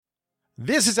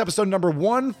This is episode number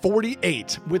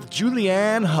 148 with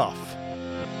Julianne Hough.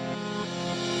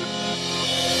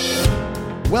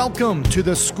 Welcome to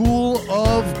the School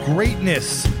of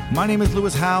Greatness. My name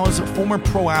is Hough, former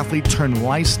pro athlete turned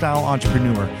lifestyle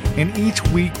entrepreneur, and each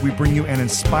week we bring you an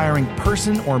inspiring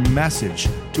person or message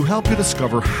to help you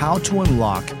discover how to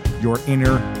unlock your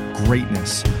inner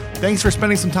greatness. Thanks for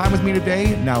spending some time with me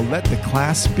today. Now let the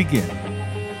class begin.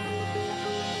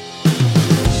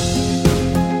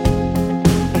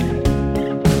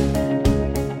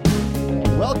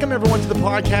 Welcome everyone to the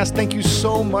podcast. Thank you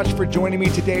so much for joining me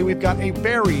today. We've got a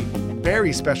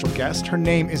very special guest. Her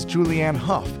name is Julianne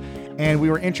Hough, and we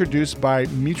were introduced by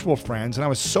mutual friends, and I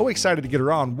was so excited to get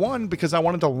her on. One, because I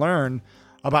wanted to learn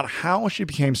about how she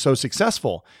became so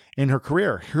successful in her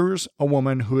career. Here's a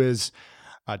woman who is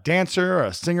a dancer,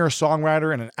 a singer,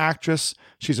 songwriter, and an actress.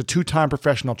 She's a two-time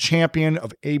professional champion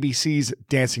of ABC's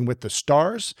Dancing with the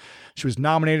Stars. She was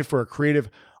nominated for a Creative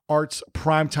Arts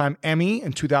Primetime Emmy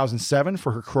in 2007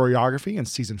 for her choreography in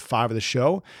season 5 of the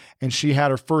show. And she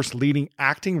had her first leading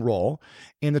acting role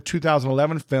in the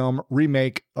 2011 film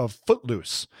remake of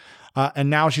Footloose. And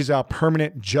now she's a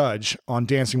permanent judge on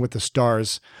Dancing with the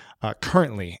Stars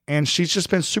currently. And she's just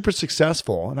been super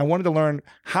successful. And I wanted to learn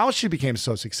how she became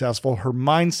so successful, her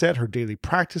mindset, her daily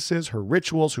practices, her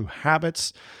rituals, her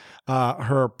habits,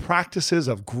 her practices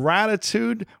of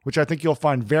gratitude, which I think you'll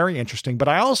find very interesting. But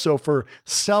I also, for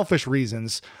selfish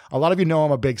reasons, a lot of you know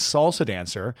I'm a big salsa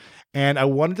dancer, and I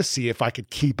wanted to see if I could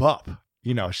keep up.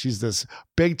 You know, she's this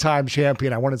big time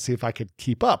champion. I wanted to see if I could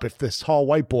keep up, if this tall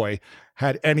white boy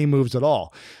had any moves at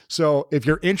all. So if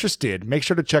you're interested, make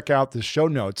sure to check out the show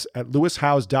notes at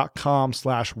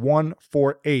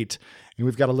lewishouse.com/148. And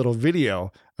we've got a little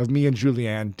video of me and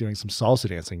Julianne doing some salsa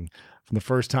dancing from the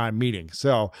first time meeting.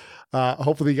 So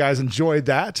hopefully you guys enjoyed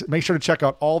that. Make sure to check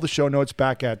out all the show notes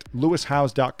back at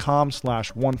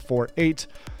lewishouse.com/148.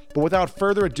 But without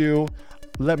further ado,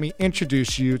 let me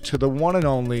introduce you to the one and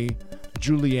only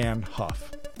Julianne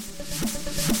Hough.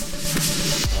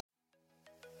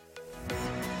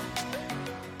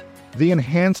 The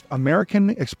enhanced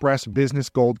American Express Business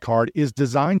Gold Card is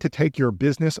designed to take your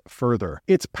business further.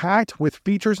 It's packed with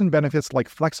features and benefits like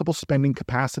flexible spending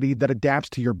capacity that adapts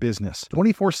to your business,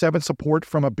 24/7 support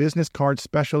from a business card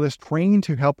specialist trained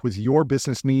to help with your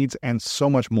business needs, and so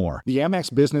much more. The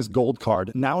Amex Business Gold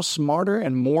Card, now smarter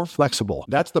and more flexible.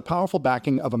 That's the powerful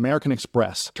backing of American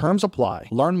Express. Terms apply.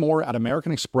 Learn more at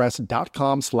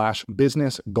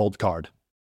americanexpress.com/business gold card.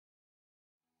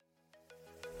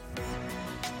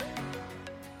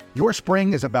 Your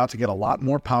spring is about to get a lot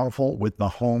more powerful with the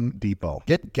Home Depot.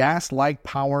 Get gas-like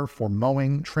power for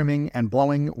mowing, trimming, and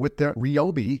blowing with the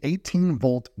Ryobi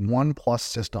 18-volt 1 Plus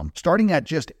system, starting at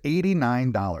just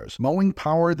 $89. Mowing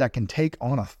power that can take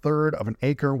on a third of an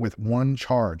acre with one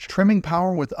charge. Trimming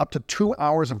power with up to 2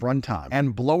 hours of runtime.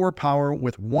 And blower power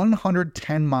with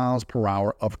 110 miles per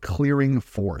hour of clearing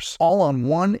force. All on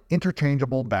one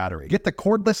interchangeable battery. Get the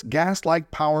cordless gas-like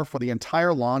power for the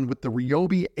entire lawn with the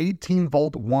Ryobi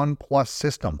 18-volt 1 Plus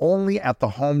system, only at the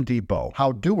Home Depot.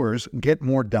 How doers get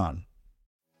more done.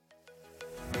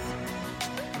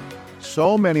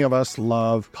 So many of us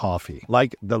love coffee,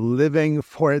 like the living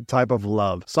for it type of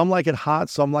love. Some like it hot,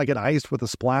 some like it iced with a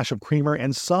splash of creamer,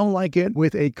 and some like it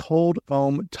with a cold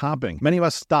foam topping. Many of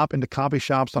us stop into coffee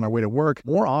shops on our way to work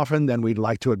more often than we'd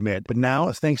like to admit. But now,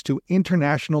 thanks to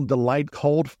International Delight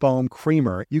Cold Foam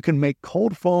Creamer, you can make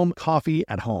cold foam coffee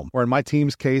at home, or in my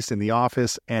team's case, in the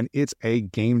office, and it's a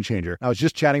game changer. I was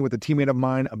just chatting with a teammate of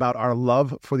mine about our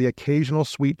love for the occasional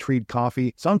sweet treat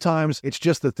coffee. Sometimes it's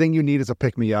just the thing you need as a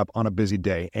pick-me-up on a busy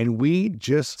day, and we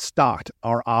just stocked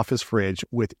our office fridge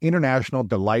with International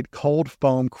Delight Cold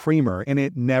Foam Creamer, and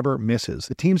it never misses.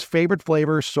 The team's favorite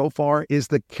flavor so far is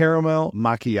the caramel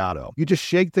macchiato. You just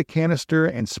shake the canister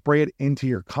and spray it into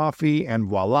your coffee, and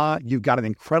voila, you've got an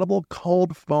incredible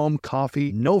cold foam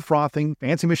coffee. No frothing,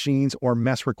 fancy machines, or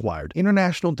mess required.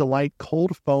 International Delight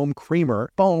Cold Foam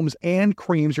Creamer foams and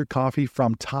creams your coffee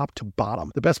from top to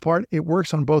bottom. The best part, it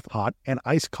works on both hot and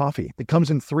iced coffee. It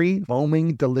comes in 3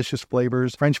 foaming, delicious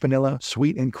flavors: French vanilla,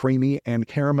 sweet and creamy, and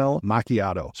caramel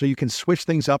macchiato. So you can switch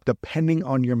things up depending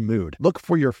on your mood. Look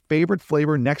for your favorite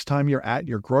flavor next time you're at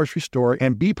your grocery store,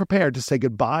 and be prepared to say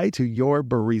goodbye to your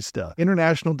barista.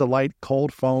 International Delight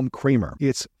Cold Foam Creamer.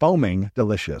 It's foaming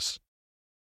delicious.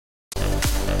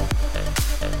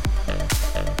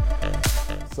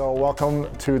 So welcome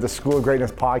to the School of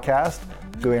Greatness podcast.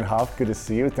 Julianne Hough, good to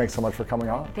see you. Thanks so much for coming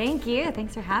on. Thank you.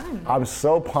 Thanks for having me. I'm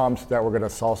so pumped that we're going to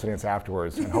salsa dance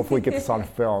afterwards and hopefully get this on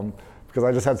film because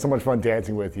I just had so much fun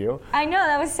dancing with you. I know,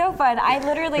 that was so fun. I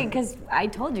literally, because I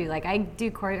told you, like, I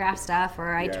do choreographed stuff,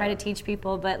 or I try to teach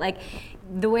people, but like,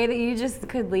 the way that you just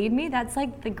could lead me, that's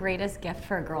like the greatest gift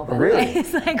for a girl. Really?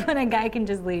 It's like when a guy can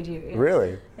just lead you. Yeah.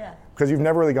 Really? Yeah. Because you've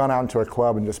never really gone out into a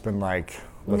club and just been like,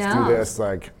 let's do this,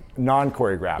 like,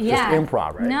 non-choreographed, just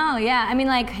improv, right? No, yeah. I mean,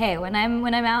 like, hey, when I'm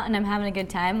out and I'm having a good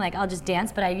time, like, I'll just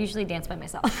dance, but I usually dance by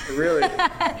myself. Really?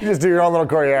 You just do your own little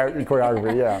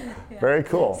choreography, yeah. Very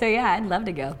cool. So yeah, I'd love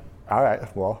to go. All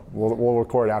right, well, we'll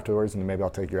record afterwards, and maybe I'll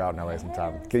take you out in LA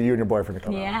sometime. Get you and your boyfriend to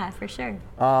come out. Yeah, for sure.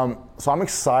 So I'm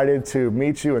excited to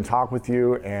meet you and talk with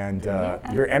you, and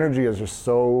your energy is just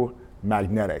so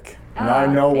magnetic. And I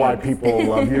know why people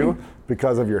love you,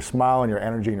 because of your smile and your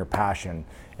energy and your passion.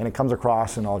 And it comes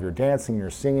across in all of your dancing, your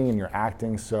singing, and your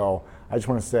acting. So I just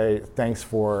want to say thanks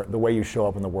for the way you show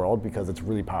up in the world, because it's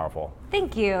really powerful.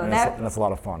 Thank you. And that's a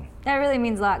lot of fun. That really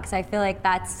means a lot, because I feel like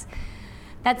that's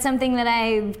something that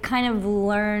I've kind of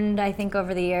learned, I think,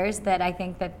 over the years, that I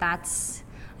think that's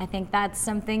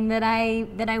something that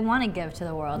I want to give to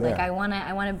the world. Yeah. Like I want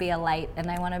to be a light, and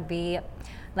I want to be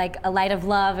like a light of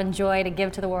love and joy to give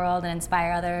to the world and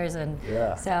inspire others. And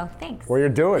so thanks. Well, you're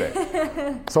doing it.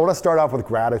 So I want to start off with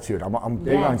gratitude. I'm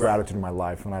big on gratitude in my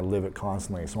life, and I live it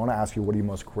constantly. So I want to ask you, what are you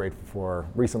most grateful for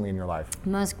recently in your life?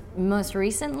 Most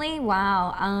recently,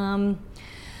 wow.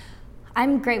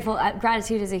 I'm grateful.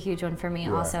 Gratitude is a huge one for me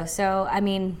also. So, I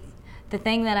mean, the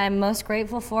thing that I'm most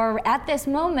grateful for at this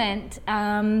moment,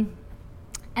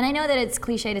 and I know that it's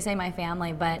cliche to say my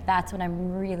family, but that's what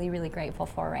I'm really, really grateful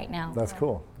for right now. That's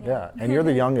cool. Yeah. And you're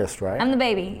the youngest, right? I'm the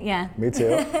baby, yeah. Me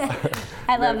too.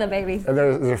 I love the baby. And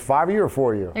is there 5 of you or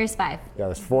 4 of you? There's 5. Yeah,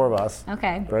 there's 4 of us.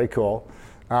 Okay. Very cool.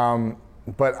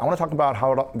 But I want to talk about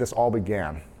how this all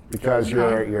began. Because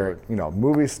you're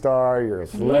movie star, you're a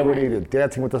celebrity, you're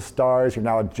dancing with the stars, you're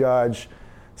now a judge,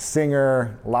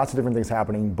 singer, lots of different things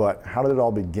happening, but how did it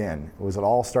all begin? Was it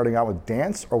all starting out with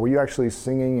dance, or were you actually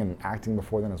singing and acting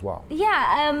before then as well?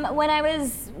 Yeah, when I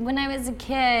was a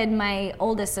kid, my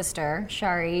oldest sister,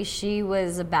 Shari, she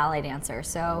was a ballet dancer,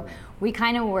 so we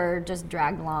kind of were just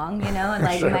dragged along, and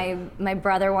like my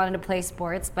brother wanted to play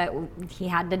sports, but he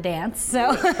had to dance,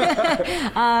 so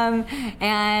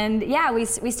and yeah, we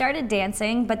started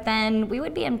dancing, but then we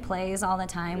would be in plays all the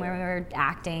time where we were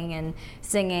acting and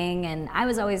singing, and I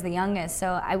was always the youngest,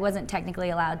 so I wasn't technically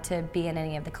allowed to be in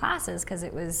any of the classes because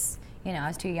it was, I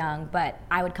was too young, but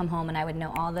I would come home and I would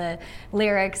know all the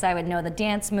lyrics, I would know the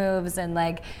dance moves, and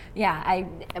like, I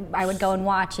would go and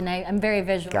watch, and I'm very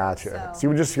visual. Gotcha. So you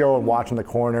would just go and watch in the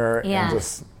corner and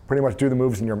just pretty much do the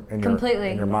moves in your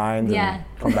mind and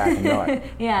come back and know it.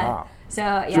 Wow.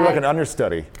 So you're like an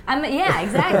understudy.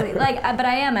 Exactly. But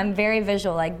I'm very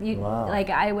visual. Like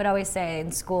I would always say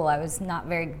in school, I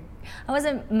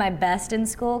wasn't my best in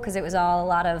school because it was all a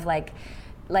lot of like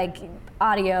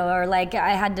audio, or like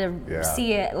I had to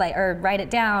see it or write it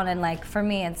down, and like for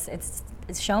me it's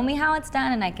show me how it's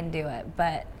done and I can do it.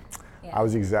 But I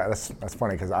was that's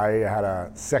funny, because I had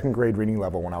a 2nd grade reading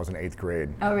level when I was in 8th grade.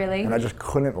 Oh really? And I just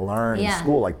couldn't learn in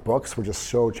school. Like books were just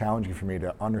so challenging for me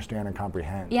to understand and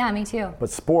comprehend. Yeah, me too. But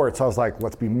sports, I was like,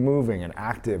 let's be moving and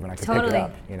active, and I could pick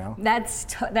it up,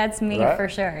 That's me for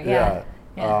sure. Yeah.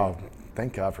 Oh,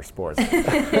 thank God for sports.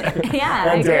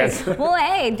 Yeah, and dance. Well,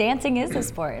 hey, dancing is a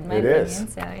sport in my opinion.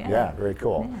 So, yeah, very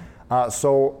cool. Yeah.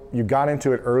 So you got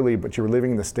into it early, but you were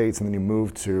living in the States, and then you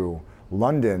moved to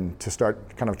London to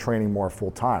start kind of training more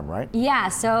full time, right? Yeah,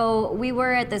 so we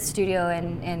were at the studio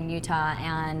in Utah,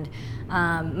 and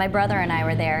my brother and I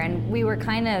were there, and we were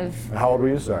kind of... How old were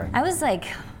you, sorry? I was like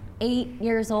 8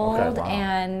 years old, okay, wow.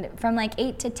 And from like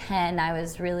 8 to 10, I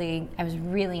was really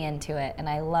into it, and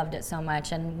I loved it so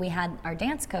much. And we had our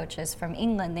dance coaches from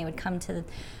England. They would come to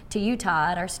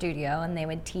Utah at our studio, and they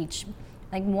would teach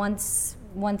like once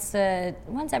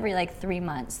every like 3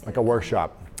 months. Like a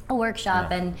workshop.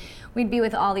 And we'd be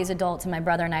with all these adults, and my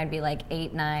brother and I would be like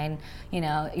 8, 9,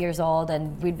 years old,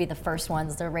 and we'd be the first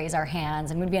ones to raise our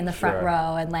hands, and we'd be in the front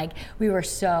row, and like we were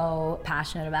so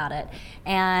passionate about it.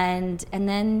 And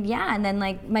then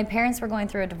like my parents were going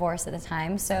through a divorce at the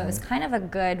time, so it was kind of a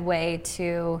good way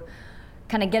to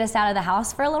kind of get us out of the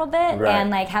house for a little bit, and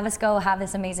like have us go have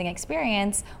this amazing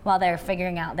experience while they're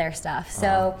figuring out their stuff.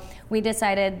 So we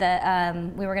decided that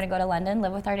we were going to go to London,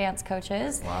 live with our dance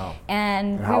coaches. Wow.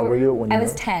 And how old were you when you I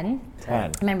was 10.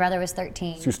 10. My brother was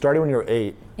 13. So you started when you were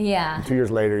 8. Yeah. And 2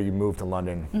 years later, you moved to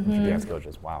London with your dance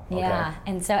coaches. Wow. Okay. Yeah.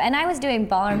 And I was doing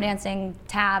ballroom dancing,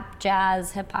 tap,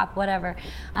 jazz, hip hop, whatever.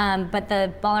 But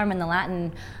the ballroom and the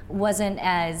Latin wasn't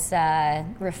as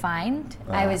refined.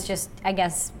 I was just, I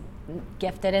guess,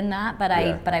 gifted in that, but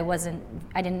I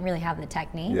didn't really have the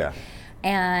technique. Yeah.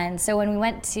 And so when we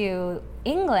went to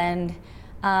England,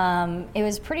 it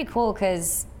was pretty cool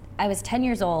because I was 10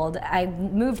 years old. I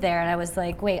moved there and I was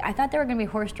like, wait, I thought there were going to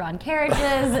be horse-drawn carriages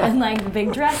and like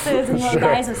big dresses and little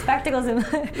guys with spectacles. And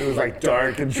it was like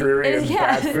dark and dreary and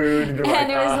bad food.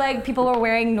 And, it was like people were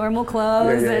wearing normal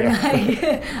clothes and like,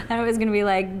 I thought it was going to be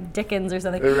like Dickens or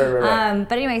something. Right.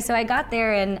 But anyway, so I got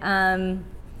there and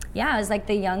I was like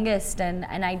the youngest and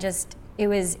it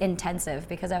was intensive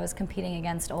because I was competing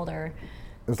against older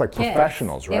It was like kids.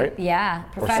 Professionals, right? Professional.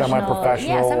 Or semi-professional.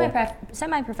 Yeah,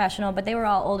 semi-professional, but they were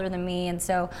all older than me, and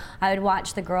so I would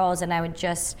watch the girls, and I would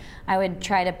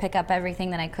try to pick up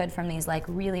everything that I could from these like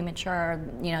really mature,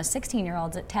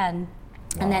 16-year-olds at 10,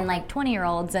 and then like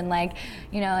 20-year-olds, and like,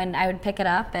 and I would pick it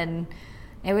up, and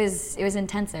it was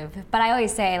intensive. But I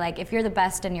always say, like, if you're the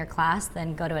best in your class,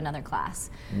 then go to another class,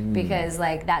 because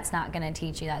like that's not going to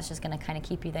teach you. That's just going to kind of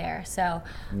keep you there. So.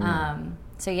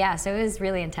 So it was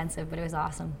really intensive, but it was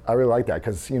awesome. I really like that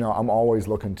because, I'm always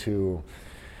looking to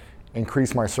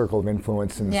increase my circle of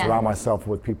influence and surround myself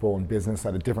with people in business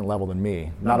at a different level than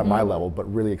me. Not at my level,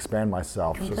 but really expand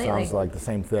myself. Completely. So it sounds like the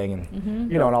same thing.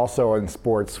 And, and also in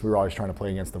sports, we were always trying to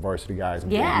play against the varsity guys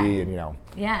and JV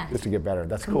and, just to get better.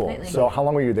 That's Completely. Cool. So how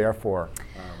long were you there for?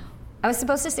 I was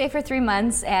supposed to stay for 3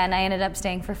 months, and I ended up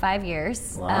staying for 5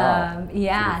 years. Wow.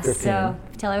 So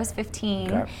till I was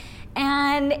 15. Okay.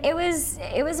 And it was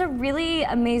a really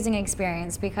amazing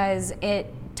experience because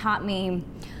it taught me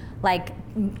like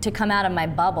to come out of my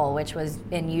bubble, which was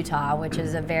in Utah, which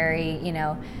is a very,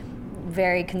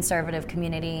 very conservative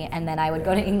community, and then I would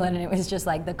go to England and it was just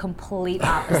like the complete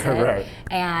opposite. Right.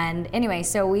 And anyway,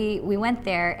 so we went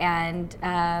there and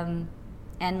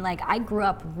like I grew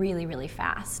up really, really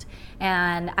fast.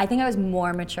 And I think I was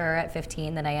more mature at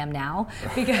 15 than I am now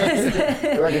because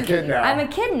You're like a kid now. I'm a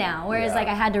kid now, whereas like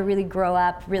I had to really grow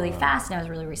up really fast, and I was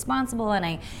really responsible, and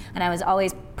I was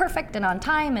always perfect and on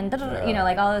time and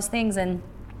like all those things. And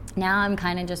now I'm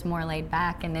kind of just more laid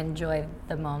back and enjoy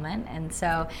the moment. And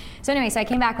so anyway, so I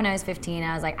came back when I was 15.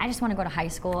 I was like, I just want to go to high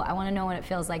school. I want to know what it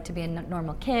feels like to be a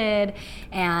normal kid.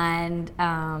 And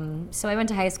so I went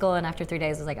to high school, and after 3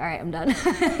 days, I was like, all right, I'm done.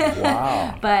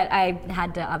 Wow. But I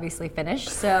had to obviously finish.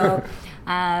 So,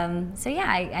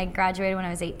 I graduated when I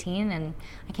was 18, and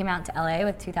I came out to LA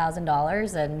with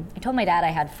 $2,000, and I told my dad I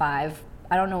had $5,000.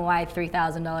 I don't know why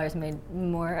 $3,000 made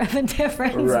more of a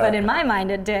difference, but in my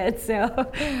mind it did. So,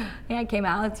 I came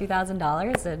out with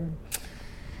 $2,000, and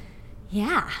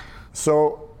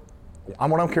So,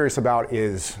 what I'm curious about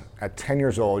is, at 10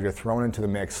 years old, you're thrown into the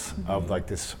mix of like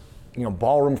this.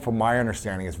 Ballroom, from my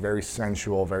understanding, is very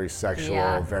sensual, very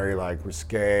sexual, very like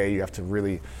risque. You have to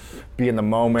really be in the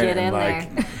moment and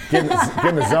like get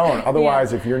in the zone.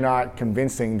 Otherwise, if you're not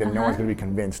convincing, then no one's going to be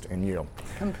convinced in you.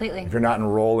 Completely. If you're not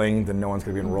enrolling, then no one's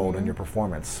going to be enrolled in your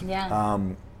performance. Yeah.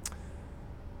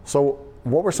 So,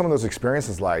 what were some of those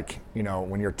experiences like?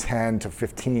 When you're 10 to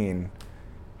 15.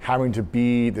 Having to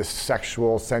be this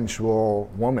sexual,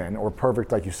 sensual woman, or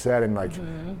perfect, like you said, and like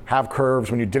have curves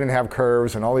when you didn't have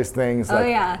curves, and all these things.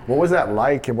 What was that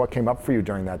like, and what came up for you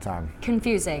during that time?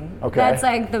 Confusing. Okay. That's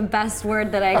like the best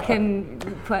word that I can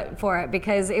put for it,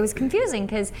 because it was confusing.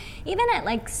 Because even at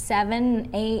like 7,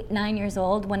 8, 9 years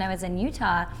old, when I was in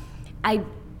Utah,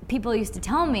 people used to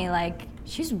tell me like,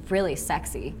 she's really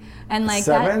sexy, and like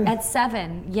 7? At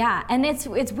 7, yeah. And it's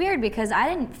weird because I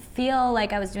didn't feel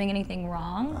like I was doing anything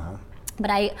wrong, but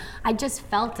I just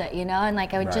felt it, and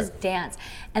like I would just dance.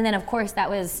 And then of course that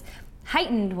was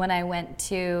heightened when I went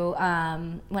to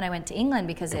England,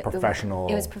 because it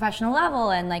was professional level,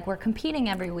 and like we're competing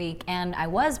every week, and I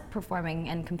was performing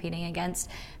and competing against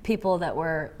people that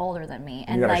were older than me,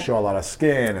 and you gotta like show a lot of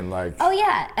skin and like. Oh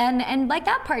yeah, and like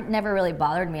that part never really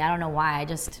bothered me. I don't know why.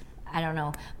 I don't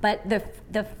know. But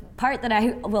the part that I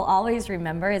will always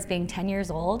remember is being 10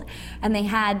 years old, and they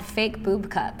had fake boob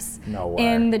cups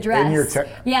in the dress. In your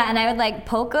yeah, and I would like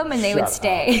poke them, and they would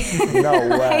stay.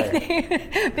 No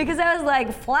way. Because I was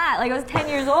like flat, like I was 10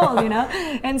 years old,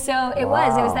 And so it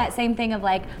was that same thing of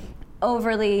like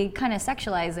overly kind of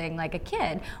sexualizing like a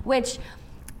kid, which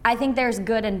I think there's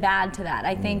good and bad to that.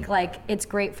 I think like it's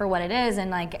great for what it is, and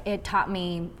like it taught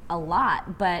me a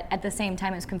lot, but at the same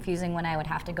time it's confusing when I would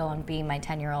have to go and be my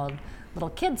 10-year-old little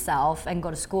kid self and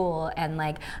go to school, and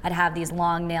like I'd have these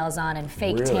long nails on and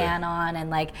fake tan on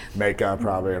and like makeup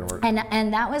probably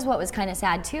and that was what was kind of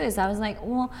sad too, is I was like,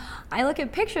 well, I look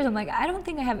at pictures, I'm like, I don't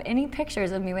think I have any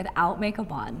pictures of me without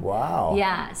makeup on. Wow.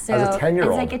 Yeah. So as a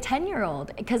 10-year-old. As like a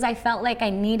 10-year-old, because I felt like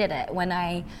I needed it when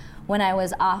I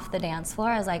was off the dance floor.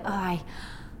 I was like, I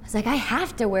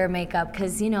have to wear makeup,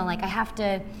 because like I have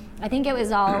to. I think it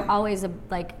was always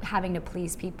like having to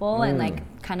please people and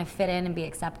like kind of fit in and be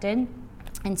accepted.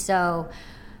 And so,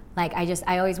 like,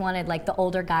 I always wanted like the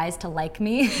older guys to like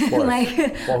me. Like,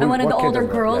 well, I wanted the older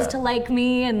doesn't? girls Yeah. to like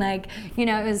me, and like, you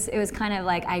know, it was kind of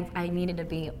like I needed to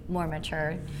be more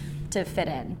mature to fit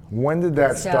in. When did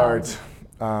that start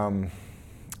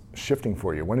shifting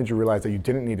for you? When did you realize that you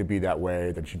didn't need to be that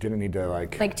way, that you didn't need to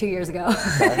like 2 years ago.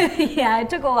 Okay. Yeah, it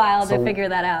took a while to figure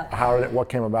that out. What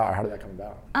came about, or how did that come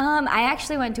about? I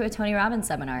actually went to a Tony Robbins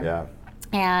seminar. Yeah.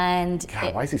 And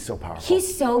God, why is he so powerful?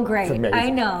 He's so great. It's amazing. I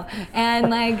know. And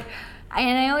like,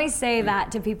 and I always say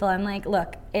that to people. I'm like,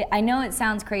 look, I know it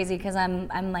sounds crazy because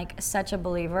I'm like such a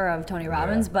believer of Tony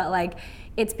Robbins, but like,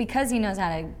 it's because he knows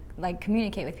how to like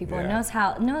communicate with people and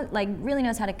really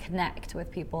knows how to connect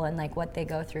with people and like what they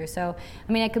go through. So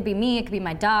I mean, it could be me, it could be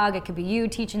my dog, it could be you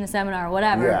teaching the seminar or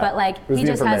whatever. But like, he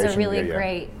just has a really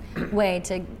great way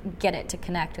to get it to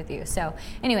connect with you. So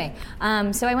anyway,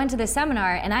 so I went to this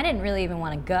seminar and I didn't really even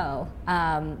want to go.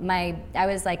 I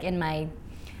was like in my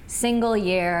single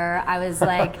year. I was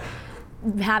like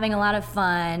having a lot of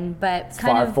fun, but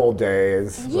kind of 5 full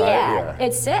days. Yeah, right?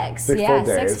 it's 6. 6 yeah, full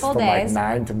days. 6 full from days.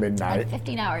 Like 9 to midnight. Like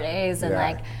 15-hour days, and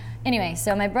like, anyway.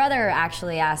 So my brother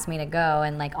actually asked me to go,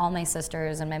 and like all my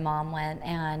sisters and my mom went,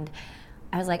 and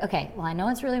I was like, okay, well, I know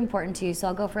it's really important to you, so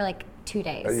I'll go for like 2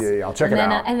 days. Yeah, I'll check it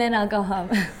out. And then I'll go home.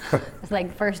 It's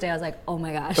like first day, I was like, oh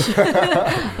my gosh.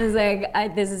 I was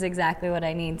like, this is exactly what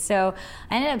I need. So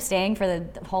I ended up staying for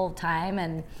the whole time,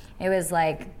 and it was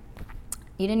like,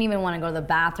 you didn't even want to go to the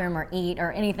bathroom or eat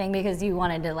or anything because you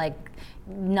wanted to like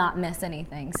not miss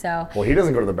anything. So well, he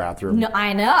doesn't go to the bathroom. No,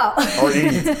 I know. Or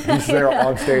eat. He's there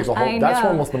on stage the whole. I That's know.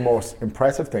 almost the most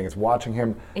impressive thing is watching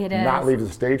him not leave the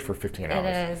stage for 15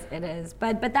 hours. It is.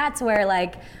 But that's where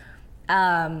like,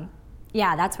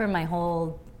 that's where my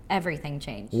whole everything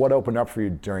changed. What opened up for you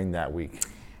during that week?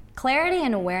 Clarity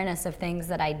and awareness of things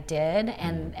that I did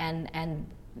and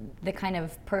the kind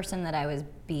of person that I was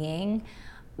being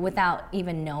without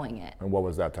even knowing it. And what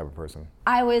was that type of person?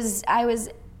 I was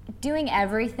doing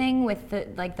everything with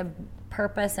the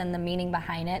purpose and the meaning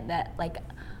behind it, that like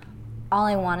all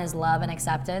I want is love and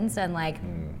acceptance, and like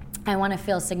I want to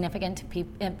feel significant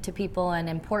to people and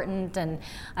important, and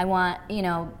I want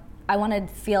to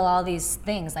feel all these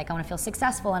things, like I want to feel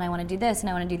successful and I want to do this and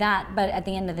I want to do that, but at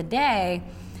the end of the day,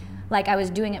 like I was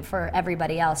doing it for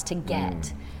everybody else to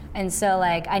get. And so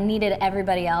like I needed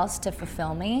everybody else to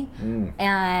fulfill me.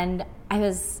 And I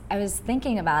was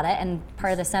thinking about it, and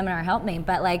part of the seminar helped me,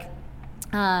 but like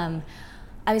I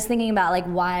was thinking about like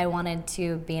why I wanted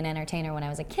to be an entertainer when I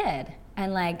was a kid,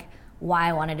 and like why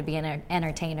I wanted to be an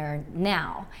entertainer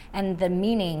now. And the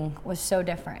meaning was so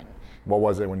different. What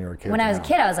was it when you were a kid? When I was a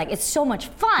kid, I was like, it's so much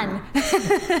fun.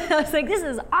 I was like, this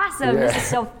is awesome. This is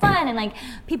so fun. And like,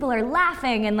 people are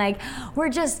laughing, and like, we're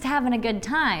just having a good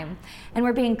time, and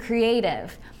we're being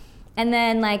creative. And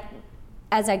then like,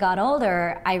 as I got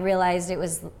older, I realized it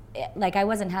was like, I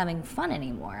wasn't having fun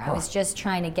anymore. I was just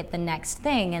trying to get the next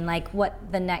thing, and like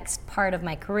what the next part of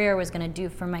my career was gonna do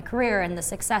for my career, and the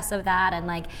success of that, and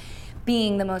like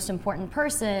being the most important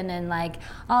person, and like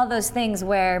all those things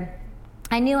where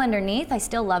I knew underneath I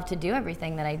still loved to do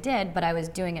everything that I did, but I was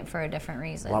doing it for a different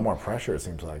reason. A lot more pressure, it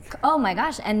seems like. Oh my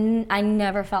gosh, and I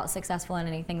never felt successful in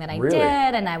anything that I Really?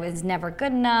 did, and I was never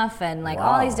good enough, and like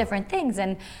all these different things,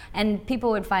 and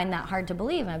people would find that hard to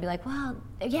believe, and I'd be like, well,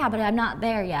 yeah, but I'm not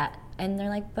there yet. And they're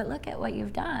like, but look at what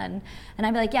you've done. And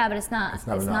I'd be like, yeah, but it's not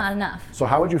enough. So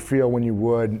how would you feel when you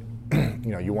would,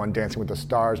 you won Dancing with the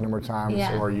Stars a number of times,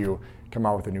 or you come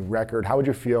out with a new record? How would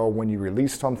you feel when you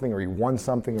released something, or you won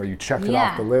something, or you checked it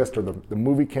off the list, or the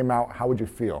movie came out? How would you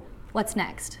feel? What's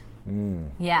next?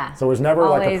 Yeah. So it was never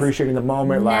like appreciating the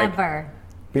moment, never.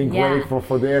 like being grateful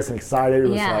for this and excited. It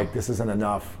was like, this isn't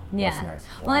enough. What's next?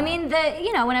 Wow. Well, I mean,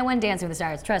 when I won Dancing with the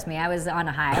Stars, trust me, I was on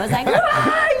a high. I was like,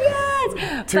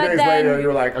 yes! 2 days later, you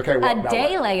were like, okay, what? A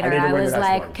day later, I was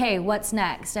like, one. okay, what's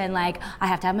next? And like, I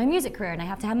have to have my music career, and I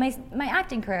have to have my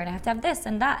acting career, and I have to have this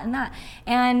and that and that.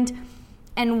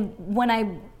 And when I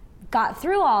got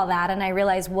through all that, and I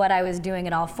realized what I was doing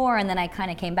it all for, and then I kind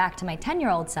of came back to my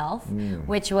 10-year-old self,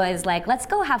 which was like, let's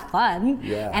go have fun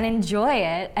and enjoy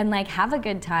it and like have a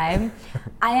good time.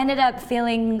 I ended up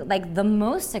feeling like the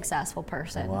most successful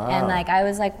person. Wow. And like, I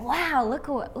was like, wow,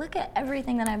 look at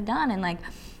everything that I've done. And like,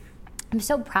 I'm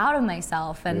so proud of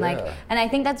myself. And like, and I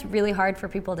think that's really hard for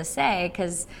people to say,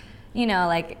 because you know,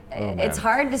 like, it's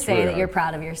hard to say really that hard. you're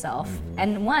proud of yourself.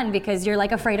 And one, because you're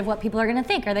like afraid of what people are going to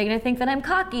think. Are they going to think that I'm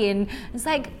cocky? And it's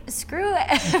like, screw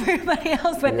everybody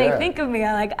else what they think of me.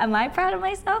 I'm like, am I proud of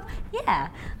myself? Yeah,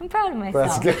 I'm proud of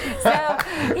myself. That's good. So,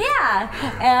 yeah.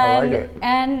 I like it.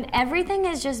 And everything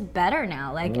is just better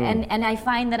now. Like, and I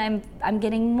find that I'm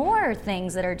getting more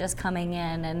things that are just coming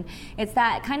in, and it's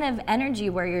that kind of energy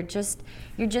where you're just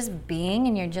being,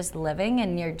 and you're just living,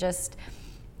 and you're just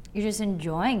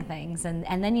enjoying things,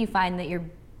 and then you find that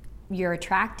you're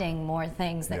attracting more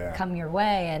things that come your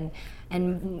way,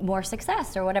 and more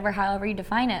success, or whatever, however you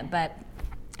define it. But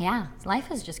yeah,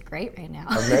 life is just great right now.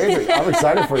 Amazing. I'm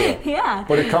excited for you. Yeah.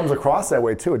 But it comes across that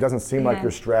way too. It doesn't seem like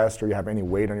you're stressed or you have any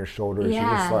weight on your shoulders. You're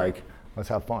just like, let's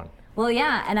have fun. Well,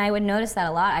 yeah, and I would notice that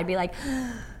a lot. I'd be like,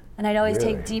 and I'd always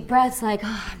take deep breaths, like,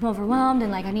 oh, I'm overwhelmed,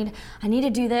 and like I need to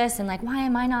do this, and like, why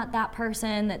am I not that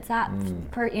person that's that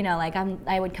you know, like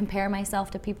I would compare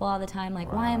myself to people all the time,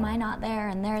 like, why am I not there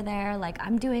and they're there? Like,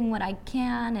 I'm doing what I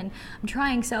can, and I'm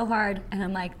trying so hard, and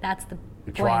I'm like, that's the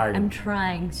point. I'm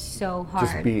trying so hard.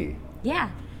 Just be. Yeah.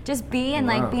 Just be, and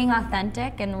like being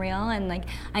authentic and real, and like,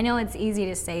 I know it's easy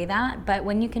to say that, but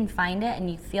when you can find it and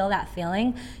you feel that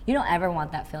feeling, you don't ever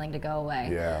want that feeling to go away.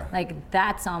 Yeah. Like,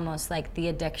 that's almost like the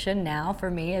addiction now for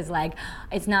me, is like,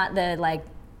 it's not that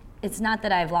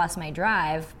I've lost my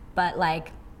drive, but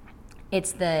like,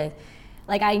 it's the,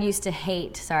 like, I used to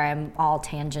hate, sorry, I'm all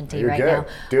tangenty You're right good. now.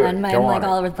 Do it. I'm Go like on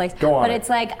all it. over the place. Go on But it. it's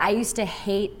like, I used to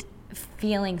hate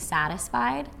feeling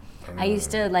satisfied. I used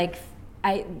to like,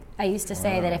 I used to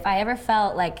say that if I ever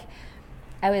felt like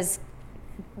I was,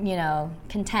 you know,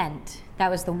 content, that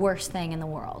was the worst thing in the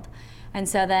world. And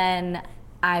so then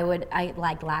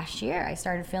like last year, I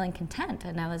started feeling content,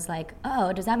 and I was like,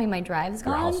 oh, does that mean my drive's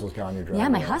gone? Your hustle's gone, your drive. Yeah,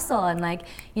 my hustle, and like,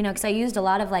 you know, because I used a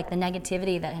lot of like the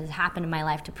negativity that has happened in my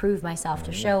life to prove myself,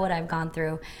 to show what I've gone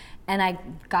through. And I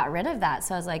got rid of that.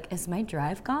 So I was like, is my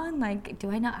drive gone? Like,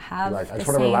 do I not have Like, I the just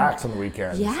want to same... relax on the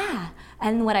weekends. Yeah.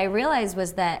 And what I realized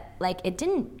was that, like, it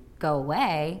didn't go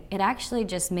away. It actually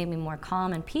just made me more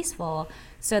calm and peaceful,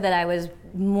 so that I was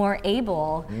more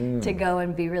able to go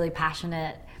and be really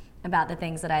passionate about the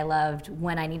things that I loved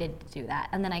when I needed to do that.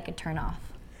 And then I could turn off.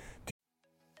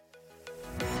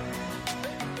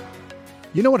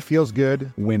 You know what feels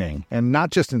good? Winning. And not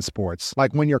just in sports.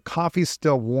 Like when your coffee's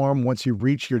still warm once you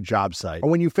reach your job site. Or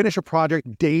when you finish a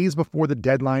project days before the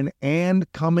deadline and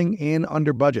coming in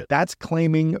under budget. That's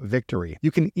claiming victory.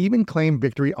 You can even claim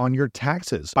victory on your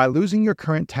taxes by losing your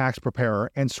current tax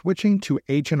preparer and switching to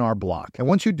H&R Block. And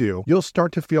once you do, you'll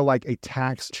start to feel like a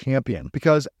tax champion.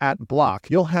 Because at Block,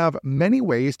 you'll have many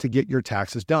ways to get your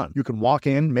taxes done. You can walk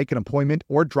in, make an appointment,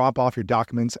 or drop off your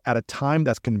documents at a time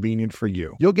that's convenient for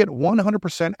you. You'll get 100%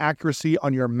 accuracy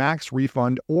on your max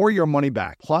refund or your money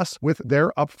back. Plus, with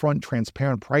their upfront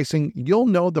transparent pricing, you'll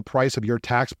know the price of your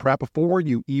tax prep before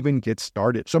you even get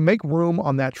started. So make room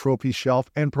on that trophy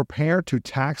shelf and prepare to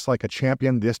tax like a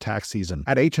champion this tax season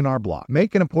at H&R Block.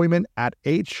 Make an appointment at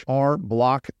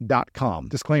hrblock.com.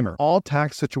 Disclaimer, all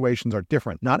tax situations are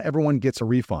different. Not everyone gets a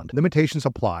refund. Limitations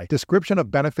apply. Description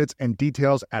of benefits and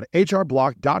details at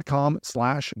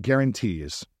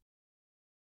hrblock.com/guarantees.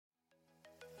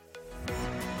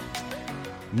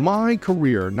 My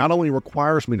career not only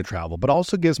requires me to travel, but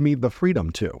also gives me the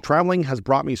freedom to. Traveling has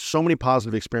brought me so many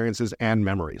positive experiences and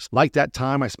memories. Like that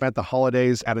time I spent the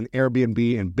holidays at an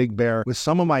Airbnb in Big Bear with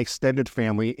some of my extended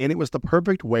family, and it was the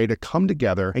perfect way to come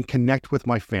together and connect with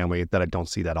my family that I don't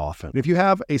see that often. And if you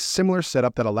have a similar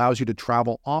setup that allows you to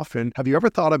travel often, have you ever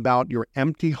thought about your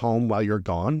empty home while you're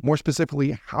gone? More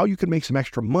specifically, how you can make some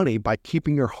extra money by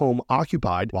keeping your home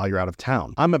occupied while you're out of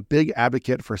town. I'm a big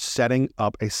advocate for setting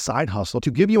up a side hustle to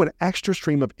give you an extra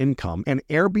stream of income, and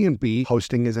Airbnb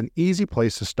hosting is an easy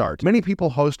place to start. Many people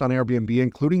host on Airbnb,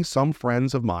 including some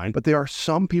friends of mine, but there are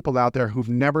some people out there who've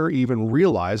never even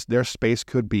realized their space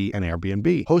could be an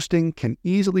Airbnb. Hosting can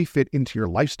easily fit into your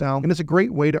lifestyle, and it's a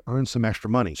great way to earn some extra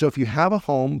money. So if you have a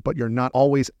home, but you're not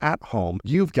always at home,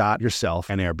 you've got yourself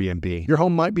an Airbnb. Your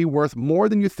home might be worth more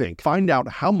than you think. Find out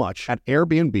how much at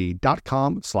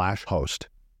airbnb.com/host.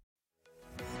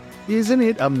 Isn't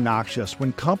it obnoxious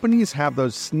when companies have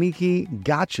those sneaky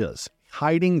gotchas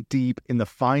hiding deep in the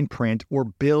fine print, or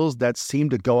bills that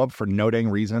seem to go up for no dang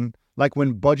reason? Like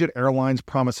when budget airlines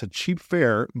promise a cheap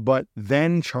fare, but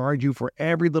then charge you for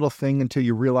every little thing until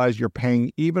you realize you're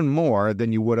paying even more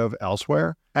than you would have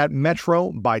elsewhere? At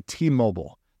Metro by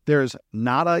T-Mobile, there's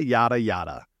nada yada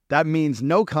yada. That means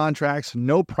no contracts,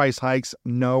 no price hikes,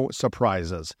 no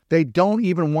surprises. They don't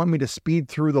even want me to speed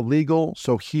through the legal,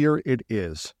 so here it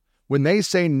is. When they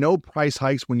say no price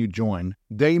hikes when you join,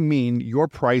 they mean your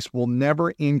price will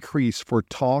never increase for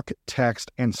talk,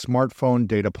 text, and smartphone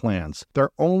data plans. Their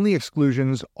only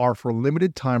exclusions are for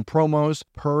limited time promos,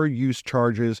 per-use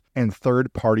charges, and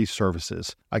third-party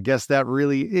services. I guess that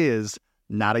really is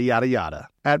nada yada yada.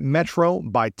 At Metro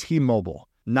by T-Mobile.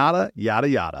 Nada yada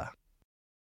yada.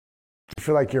 I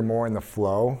feel like you're more in the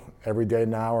flow every day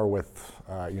now, or with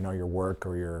your work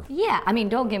or your... Yeah, I mean,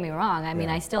 don't get me wrong. I mean,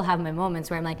 I still have my moments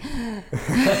where I'm like,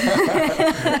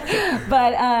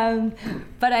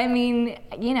 but I mean,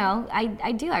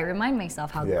 I do. I remind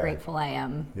myself how grateful I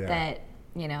am that,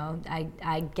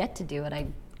 I get to do what I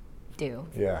do.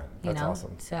 Yeah, that's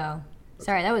awesome. So...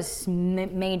 Sorry, that was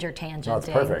major tangent. No,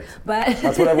 that's perfect. But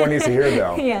that's what everyone needs to hear,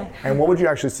 though. Yeah. And what would you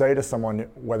actually say to someone,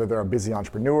 whether they're a busy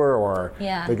entrepreneur or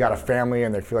they got a family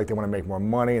and they feel like they want to make more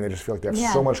money and they just feel like they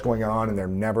have so much going on and they're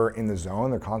never in the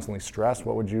zone, they're constantly stressed,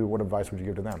 what advice would you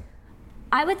give to them?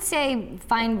 I would say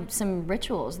find some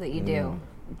rituals that you do.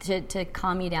 To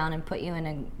calm you down and put you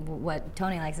in what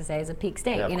Tony likes to say is a peak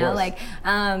state.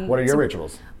 What are your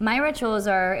rituals? My rituals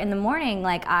are in the morning.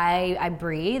 Like I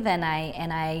breathe and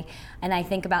I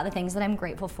think about the things that I'm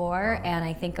grateful for, and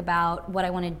I think about what I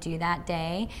want to do that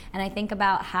day, and I think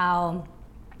about how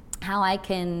I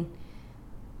can.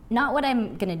 Not what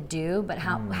I'm gonna do, but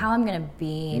how I'm gonna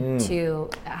be in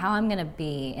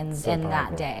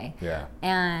that day. Yeah.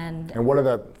 And what are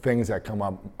the things that come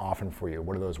up often for you?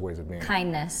 What are those ways of being?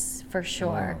 Kindness, for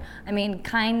sure. I mean,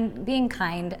 being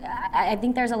kind. I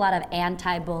think there's a lot of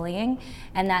anti-bullying,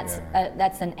 and that's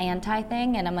an anti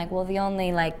thing. And I'm like, well, the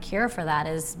only cure for that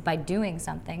is by doing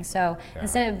something. So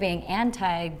instead of being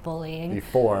anti-bullying,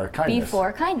 before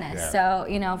kindness. Yeah.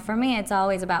 So for me, it's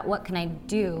always about what can I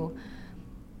do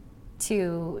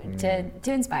to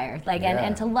inspire,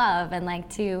 and to love, and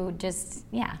to just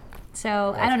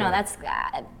So I don't know. That's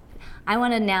I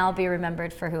want to now be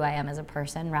remembered for who I am as a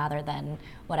person rather than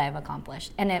what I've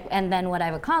accomplished, and then what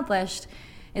I've accomplished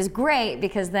is great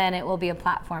because then it will be a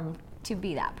platform to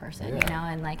be that person,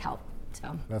 and help.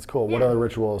 So that's cool. What other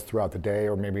rituals throughout the day,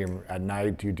 or maybe at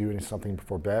night, do you do something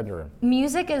before bed? Or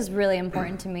music is really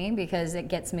important to me because it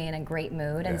gets me in a great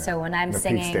mood, and so when I'm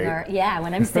singing, or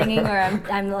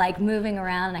I'm moving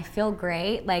around and I feel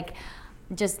great,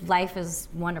 just life is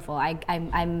wonderful.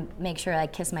 I make sure I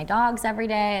kiss my dogs every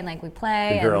day, and we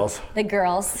play. The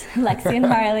girls, Lexi and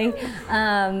Harley,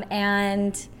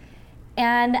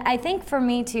 and I think for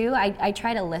me too, I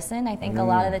try to listen. I think a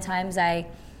lot of the times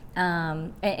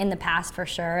in the past for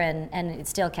sure, and it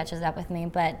still catches up with me,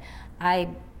 but I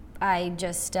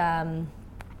just I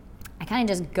kind of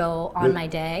just go on my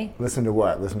day. Listen to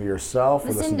what? Listen to yourself,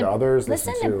 or listen to others?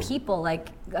 Listen to people, a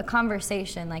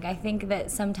conversation. I think that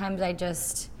sometimes I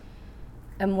just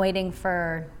am waiting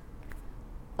for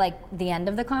the end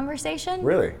of the conversation.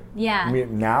 Really? Yeah. You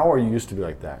mean now, or you used to be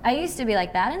like that? I used to be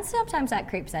like that, and sometimes that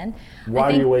creeps in.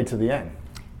 Why do you wait to the end?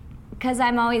 Because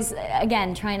I'm always,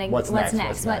 again, trying to, what's next?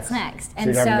 And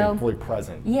so you haven't been fully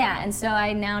present. Yeah, and so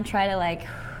I now try to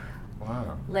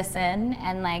listen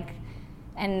and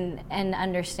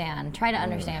understand, try to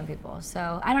understand people.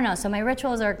 So I don't know, so my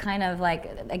rituals are kind of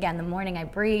again, the morning I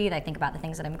breathe, I think about the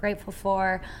things that I'm grateful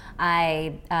for,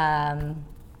 I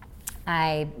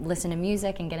listen to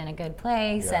music and get in a good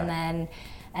place, and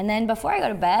then before I go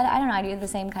to bed, I don't know, I do the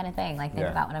same kind of thing, think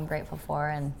about what I'm grateful for,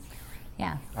 and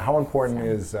yeah. How important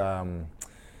is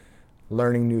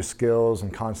learning new skills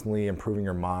and constantly improving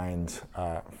your mind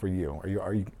for you?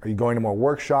 Are you going to more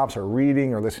workshops, or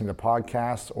reading, or listening to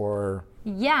podcasts, or?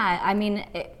 Yeah, I mean,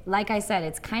 like I said,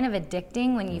 it's kind of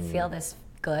addicting when you feel this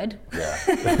good. Yeah,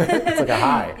 it's like a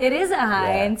high. It is a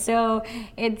high, and so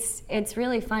it's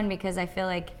really fun because I feel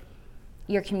like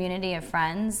your community of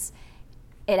friends,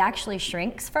 it actually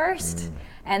shrinks first.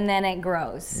 And then it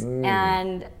grows.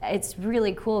 And it's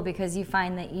really cool because you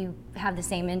find that you have the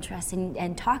same interests,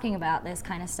 and talking about this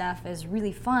kind of stuff is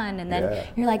really fun. And then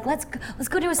you're like, let's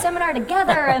go to a seminar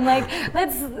together, and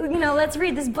let's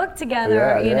read this book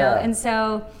together, you know. And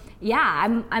so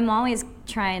I'm always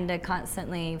trying to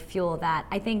constantly fuel that.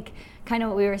 I think kind of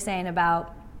what we were saying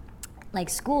about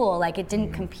school, it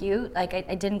didn't compute, I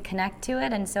didn't connect to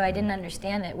it, and so I didn't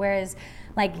understand it. Whereas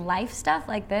life stuff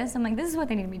like this, I'm this is what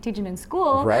they need to be teaching in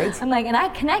school. Right. I'm and I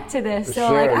connect to this,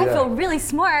 so I feel really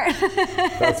smart.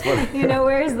 That's funny.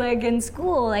 Whereas in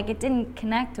school, it didn't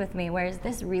connect with me, whereas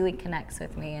this really connects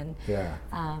with me, and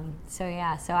so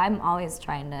I'm always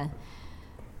trying to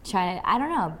I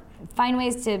don't know, find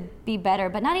ways to be better,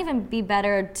 but not even be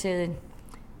better to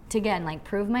again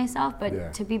prove myself,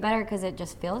 but to be better because it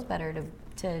just feels better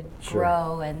to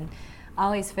grow, and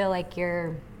always feel like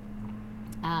you're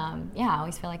I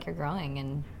always feel like you're growing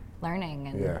and learning,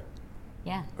 and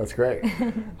Yeah. That's great.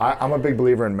 I'm a big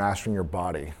believer in mastering your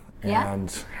body Yeah.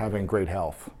 and having great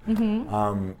health.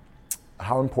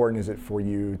 How important is it for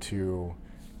you to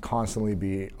constantly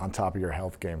be on top of your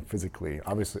health game physically?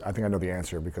 Obviously, I think I know the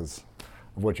answer because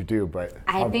of what you do, but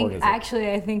how important is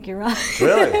it? I think you're wrong.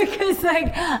 Really? Because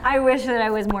like, I wish that I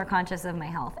was more conscious of my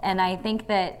health. And I think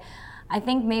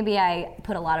maybe I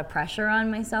put a lot of pressure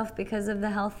on myself because of the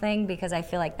health thing, because I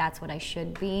feel like that's what I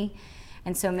should be.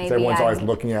 And so maybe everyone's always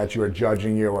looking at you or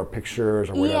judging you or pictures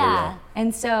or whatever. Yeah.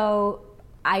 And so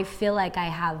I feel like I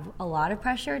have a lot of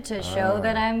pressure to show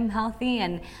that I'm healthy,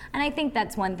 and I think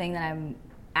that's one thing that I'm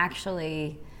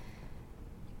actually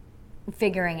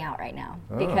figuring out right now.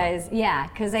 Because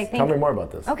I think... Tell me more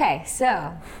about this. Okay,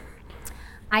 so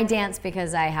I dance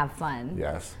because I have fun.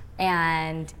 Yes.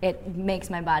 And it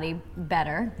makes my body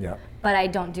better. Yeah. But I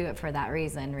don't do it for that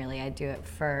reason, really. I do it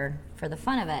for the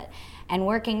fun of it. And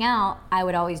working out, I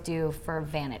would always do for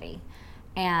vanity.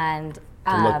 And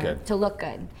to look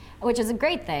good, which is a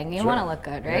great thing. You want to look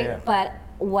good, right? Yeah. But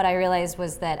what I realized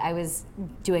was that I was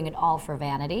doing it all for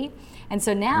vanity. And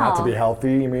so now... Not to be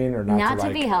healthy, you mean? Or not to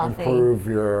be healthy. Improve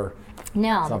your...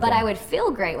 No, something. but I would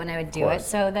feel great when I would do it.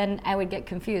 So then I would get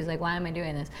confused, like, why am I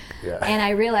doing this? Yeah. And I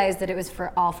realized that it was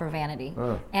all for vanity.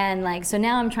 And like, so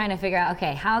now I'm trying to figure out,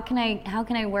 okay, how can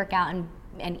I work out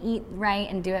and eat right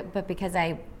and do it, but because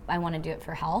I want to do it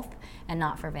for health and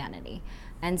not for vanity.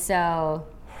 And so...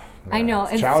 Yeah, I know,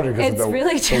 it's challenging because it's of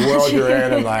really the world you're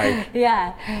in and like...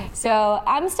 Yeah, so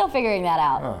I'm still figuring that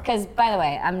out. Because, by the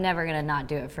way, I'm never going to not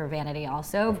do it for vanity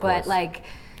also. But, like,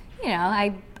 you know,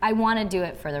 I want to do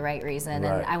it for the right reason.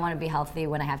 Right. And I want to be healthy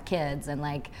when I have kids. And,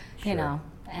 like, you know,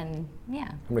 and yeah.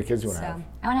 How many kids do you want to have?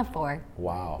 I want to have 4.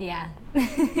 Wow. Yeah.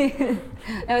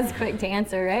 That was quick to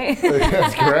answer, right?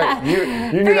 That's great.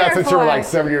 You knew that since you were like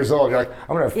 7 years old. You're like,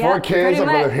 I'm going to have 4 kids, I'm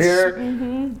going to live here.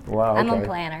 Mm-hmm. Wow, okay. I'm a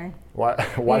planner. Why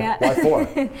 4?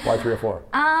 Why 3 or 4?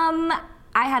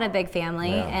 I had a big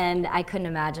family, and I couldn't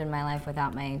imagine my life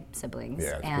without my siblings.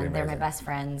 Yeah, and they're my best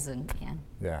friends, and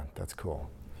Yeah, that's cool.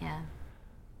 Yeah.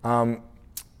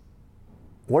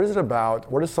 What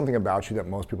is something about you that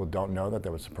most people don't know that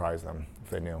would surprise them if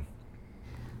they knew?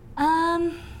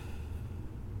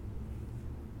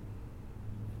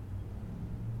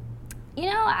 You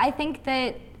know, I think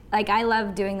that, like, I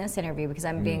love doing this interview because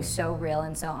I'm being so real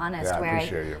and so honest. Yeah, I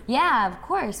appreciate you. Yeah, of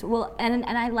course. Well, and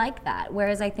I like that.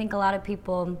 Whereas I think a lot of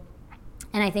people,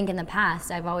 and I think in the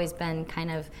past, I've always been kind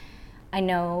of, I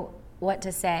know what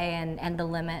to say and the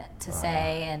limit to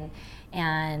say, and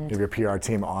you have your PR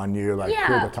team on you, like,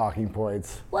 here are the talking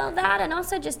points. Well, that, and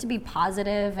also just to be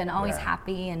positive and always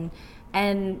happy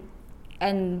and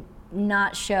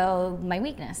not show my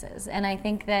weaknesses. And I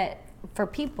think that for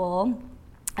people,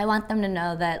 I want them to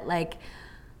know that, like,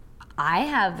 I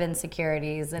have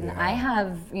insecurities and I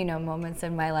have, you know, moments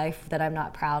in my life that I'm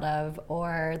not proud of,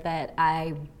 or that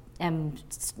I am,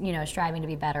 you know, striving to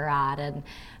be better at.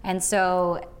 And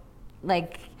so,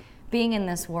 like, being in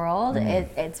this world,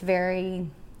 it's very,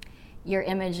 your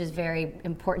image is very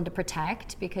important to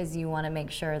protect because you want to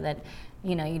make sure that,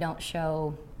 you know, you don't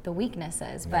show the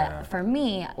weaknesses. But for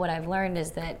me, what I've learned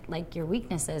is that, like, your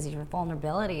weaknesses, your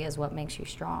vulnerability is what makes you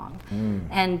strong.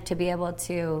 And to be able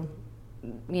to,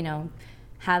 you know,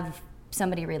 have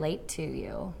somebody relate to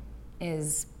you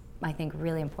is, I think,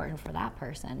 really important for that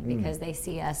person because they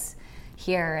see us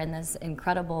here in this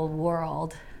incredible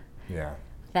world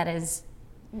that is,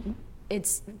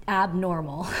 it's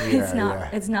abnormal. It's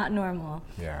not normal.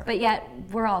 But yet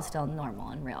we're all still normal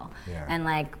and real. And,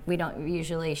 like, we don't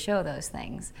usually show those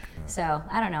things. So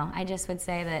I don't know. I just would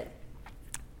say that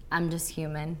I'm just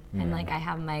human and, like, I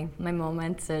have my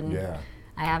moments and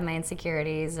I have my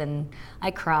insecurities and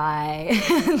I cry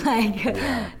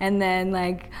and then,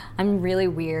 like, I'm really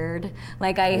weird.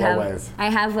 Like, I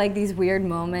have like these weird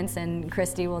moments, and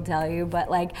Christy will tell you, but,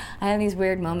 like, I have these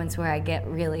weird moments where I get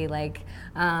really like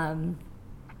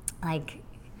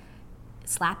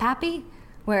slap happy,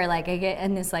 where, like, I get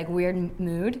in this, like, weird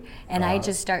mood and I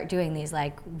just start doing these,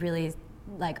 like, really,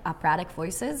 like, operatic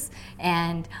voices,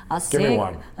 and I'll sing. Give me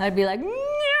one. I'd be like,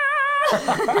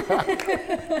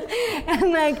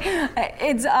 and, like,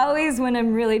 it's always when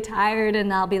I'm really tired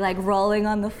and I'll be, like, rolling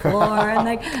on the floor and,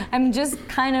 like, I'm just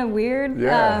kind of weird.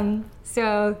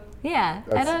 So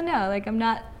I don't know, like, I'm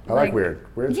not. I like weird.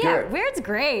 Weird's good. Yeah, weird's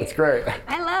great. It's great.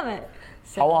 I love it.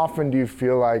 So. How often do you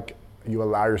feel like you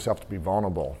allow yourself to be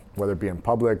vulnerable, whether it be in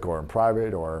public or in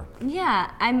private or?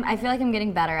 Yeah, I feel like I'm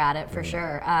getting better at it for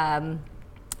sure.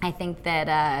 I think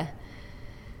that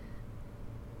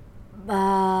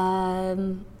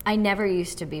I never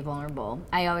used to be vulnerable.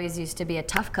 I always used to be a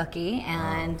tough cookie,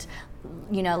 and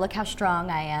you know, look how strong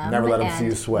I am. Never let them see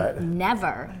you sweat.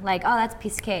 Never. Like, oh, that's a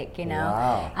piece of cake, you know?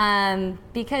 Wow.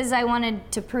 Because I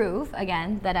wanted to prove,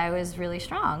 again, that I was really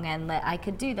strong and that I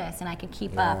could do this and I could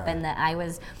keep up, and that I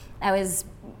was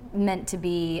meant to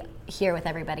be here with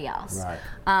everybody else.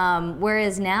 Right.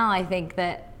 Whereas now I think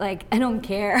that, like, I don't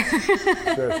care.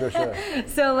 Sure.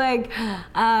 So, like,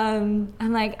 I'm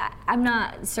like, I'm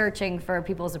not searching for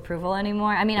people's approval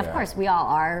anymore. I mean, of course, we all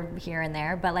are here and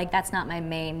there, but, like, that's not my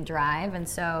main drive. And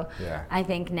so I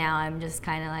think now I'm just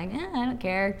kind of like, I don't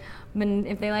care. I mean,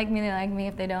 if they like me, they like me.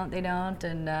 If they don't, they don't.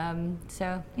 And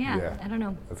so, I don't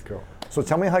know. That's cool. So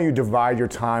tell me how you divide your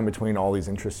time between all these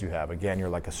interests you have. Again, you're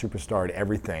like a superstar at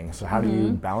everything. So how do you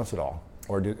balance it all?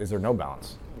 Or is there no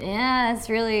balance? Yeah, that's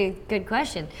a really good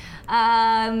question.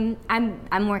 I'm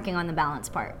working on the balance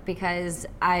part because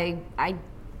I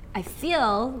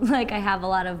feel like I have a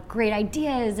lot of great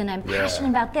ideas and I'm passionate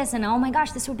about this, and oh my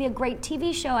gosh, this would be a great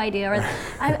TV show idea, or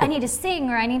I need to sing,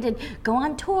 or I need to go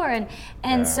on tour,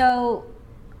 and so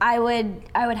I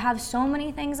would have so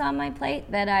many things on my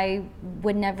plate that I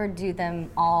would never do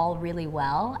them all really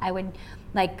well. I would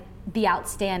like be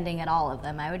outstanding at all of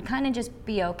them. I would kind of just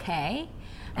be okay.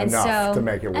 Enough to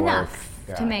make it work. Enough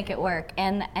to make it work.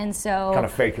 And so kind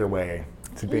of fake your way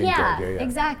to being good. Yeah,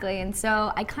 exactly. And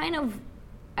so I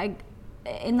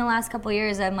in the last couple of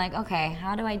years, I'm like, okay,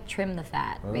 how do I trim the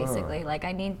fat? Basically, like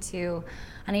I need to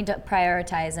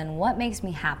prioritize and what makes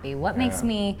me happy, what makes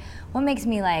me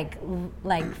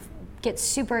like get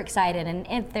super excited, and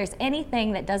if there's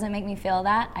anything that doesn't make me feel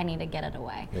that, I need to get it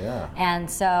away. Yeah. And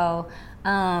so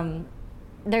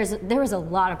there was a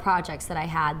lot of projects that I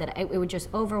had that it would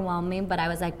just overwhelm me, but I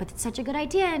was like, but it's such a good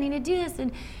idea, I need to do this,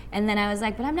 and then I was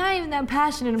like, but I'm not even that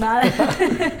passionate about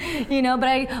it. You know, but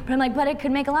I'm like, but it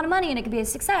could make a lot of money and it could be a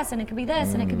success and it could be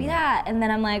this and it could be that, and then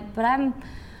I'm like, but I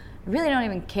really don't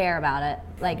even care about it.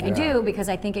 Like I do because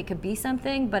I think it could be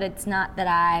something, but it's not that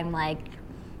I'm like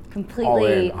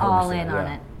completely all in on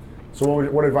it. So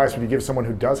what advice would you give someone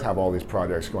who does have all these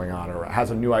projects going on or has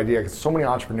a new idea? Because so many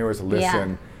entrepreneurs that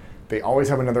listen, they always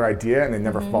have another idea and they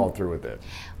never follow through with it.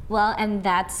 Well, and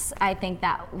I think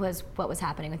that was what was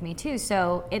happening with me too.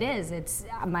 So it's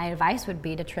my advice would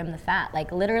be to trim the fat.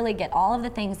 Like literally get all of the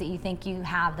things that you think you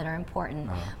have that are important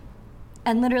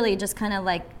and literally just kind of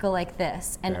like go like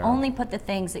this and only put the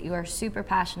things that you are super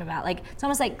passionate about. Like it's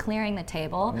almost like clearing the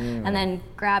table and then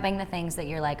grabbing the things that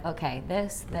you're like, okay,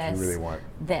 this, you really want.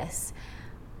 This.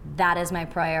 That is my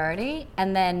priority.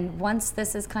 And then once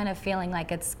this is kind of feeling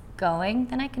like it's going,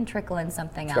 then I can trickle in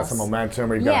something else. Got some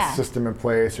momentum, or you got a system in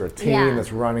place, or a team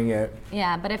that's running it.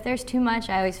 Yeah, but if there's too much,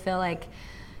 I always feel like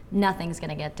nothing's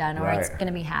gonna get done, or it's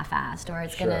gonna be half-assed, or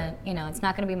it's gonna, it's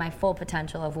not gonna be my full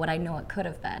potential of what I know it could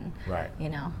have been. Right.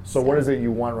 So what is it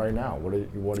you want right now?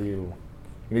 What do you?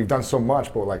 You've done so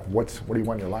much, but like, what do you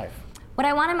want in your life? What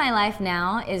I want in my life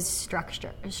now is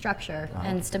structure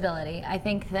and stability. I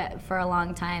think that for a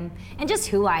long time, and just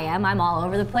who I am, I'm all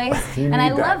over the place. And I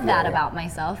love that about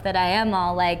myself, that I am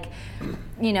all like,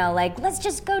 like, let's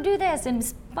just go do this, and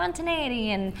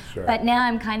spontaneity. But now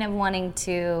I'm kind of wanting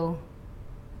to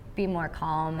be more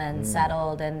calm and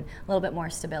settled and a little bit more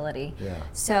stability. Yeah.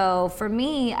 So for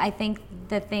me, I think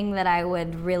the thing that I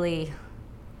would really,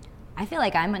 I feel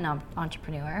like I'm an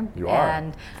entrepreneur. You are.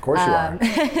 And, of course you are.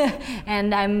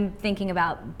 And I'm thinking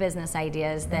about business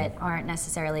ideas that aren't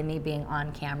necessarily me being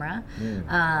on camera,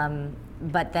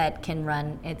 but that can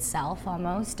run itself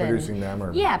almost. Producing them,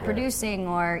 or producing,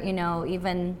 or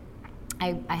even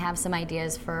I have some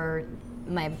ideas for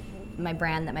my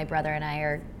brand that my brother and I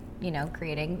are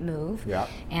creating, Move. Yeah.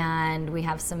 And we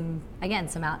have some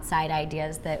outside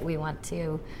ideas that we want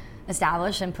to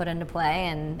establish and put into play,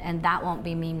 and that won't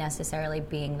be me necessarily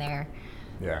being there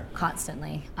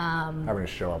constantly. Having to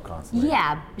show up constantly.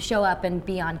 Yeah, show up and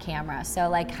be on camera. So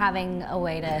like having a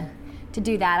way to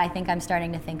do that, I think I'm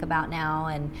starting to think about now,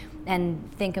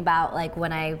 and think about like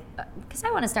when because I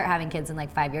want to start having kids in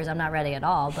like 5 years. I'm not ready at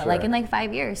all, but like in like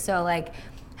 5 years. So like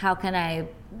how can I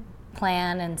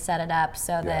plan and set it up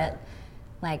so that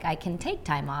like I can take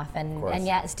time off and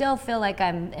yet still feel like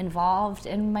I'm involved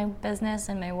in my business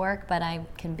and my work, but I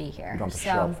can be here. You don't have to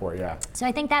show up for it, So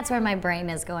I think that's where my brain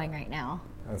is going right now.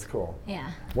 That's cool. Yeah.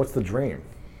 What's the dream?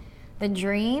 The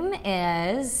dream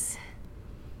is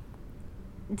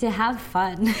to have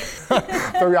fun.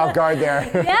 Throw you off guard there.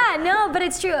 Yeah, no, but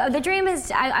it's true. The dream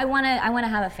is I want to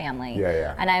have a family.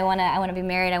 Yeah. And I want to be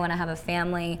married. I want to have a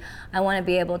family. I want to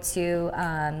be able to.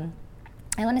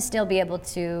 I want to still be able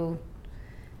to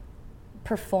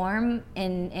perform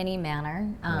in any manner,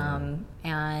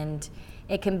 and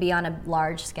it can be on a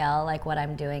large scale like what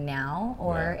I'm doing now,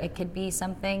 or it could be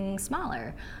something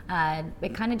smaller.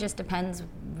 It kind of just depends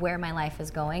where my life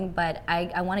is going, but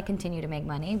I want to continue to make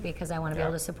money because I want to be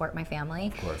able to support my family.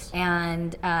 Of course.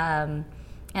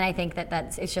 And I think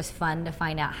it's just fun to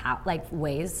find out how, like,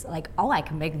 ways, like, oh, I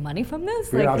can make money from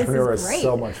this. Being like, an entrepreneur this is great. is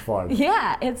so much fun.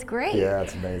 Yeah, it's great. Yeah,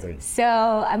 it's amazing. So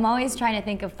I'm always trying to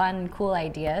think of fun, cool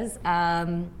ideas.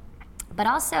 But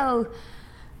also,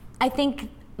 I think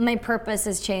my purpose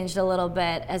has changed a little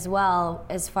bit as well,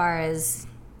 as far as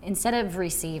instead of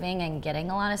receiving and getting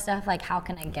a lot of stuff, like, how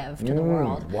can I give to the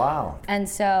world? Wow. And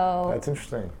so That's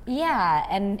interesting. yeah,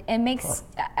 and it makes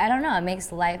I don't know, it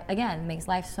makes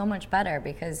life so much better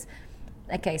because,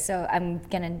 okay, so I'm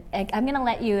gonna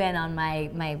let you in on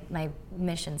my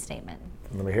mission statement.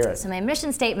 Let me hear it. So my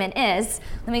mission statement is,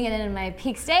 let me get it in my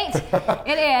peak state.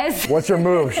 It is. What's your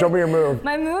move? Show me your move.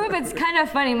 My move, it's kind of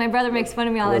funny. My brother makes fun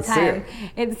of me all Let's the time.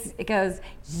 It goes,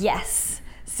 yes.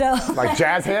 So like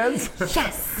jazz hands?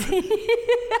 Yes.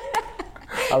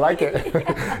 I like it.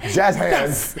 Jazz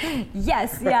hands.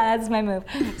 Yes, yeah, that's my move.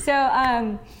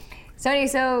 So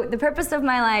the purpose of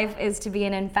my life is to be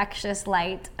an infectious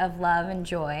light of love and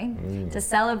joy, to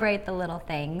celebrate the little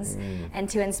things, and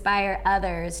to inspire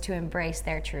others to embrace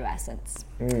their true essence.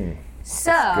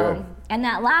 So, and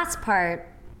that last part,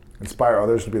 inspire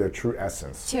others to be their true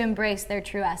essence. to embrace their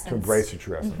true essence. To embrace your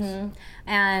true essence.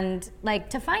 And like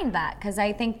to find that, because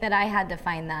I think that I had to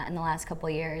find that in the last couple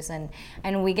of years,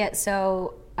 and we get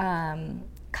so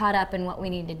caught up in what we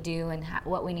need to do and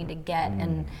what we need to get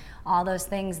and all those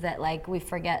things that like we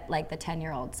forget like the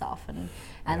 10-year-old self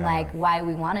and like why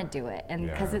we want to do it, and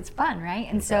because it's fun, right?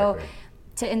 And so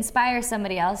to inspire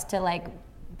somebody else to like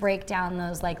break down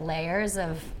those like layers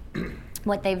of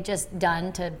what they've just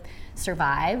done to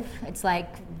survive, it's like,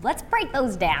 let's break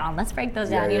those down,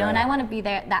 you know. And I want to be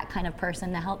that kind of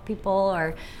person to help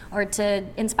people or to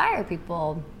inspire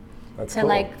people. That's to cool.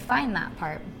 Like find that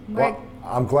part. Well,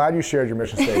 I'm glad you shared your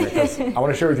mission statement because I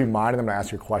want to share with you mine, and I'm going to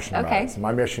ask you a question about it. So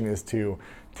my mission is to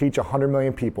teach 100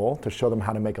 million people to show them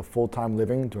how to make a full-time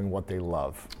living doing what they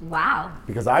love. Wow.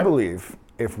 Because I believe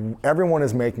if everyone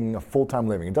is making a full-time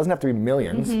living, it doesn't have to be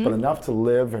millions, but enough to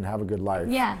live and have a good life.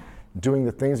 Yeah. Doing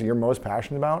the things that you're most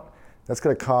passionate about, that's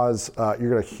going to cause, you're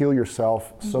going to heal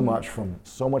yourself so much from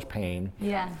so much pain.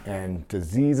 Yeah. And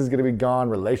disease is going to be gone,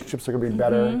 relationships are going to be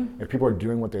better if people are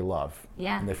doing what they love.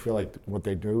 Yeah. And they feel like what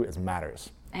they do matters.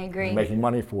 I agree. They're making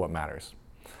money for what matters.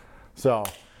 So,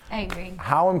 I agree.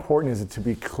 how important is it to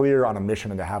be clear on a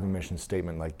mission and to have a mission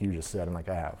statement like you just said and like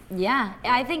I have? Yeah,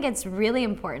 I think it's really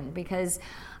important because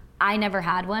I never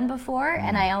had one before,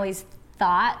 and I always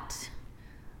thought,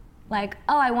 like,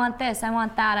 oh, I want this, I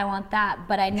want that,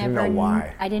 but I never didn't know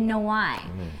why. I didn't know why.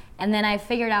 And then I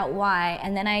figured out why,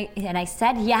 and then I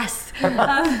said yes, and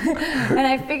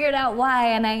I figured out why,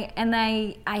 and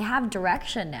I have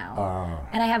direction now,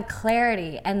 and I have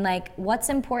clarity, and like what's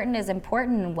important is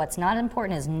important, and what's not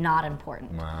important is not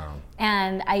important. Wow.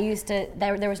 And I used to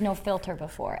there was no filter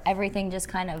before. Everything just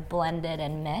kind of blended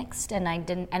and mixed, and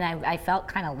I felt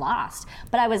kind of lost.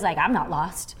 But I was like, I'm not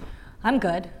lost. I'm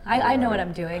good. I know what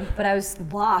I'm doing, but I was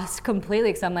lost completely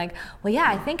because I'm like, well,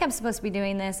 yeah, I think I'm supposed to be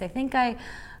doing this. I think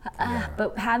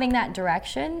but having that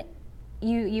direction,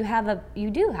 you do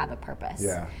have a purpose.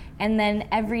 Yeah. And then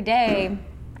every day,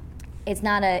 it's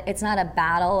not a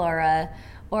battle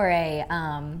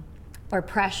or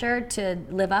pressure to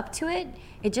live up to it.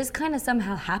 It just kind of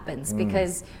somehow happens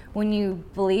because when you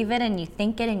believe it and you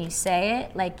think it and you say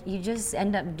it, like you just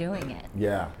end up doing it.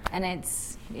 Yeah. And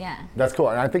it's, That's cool.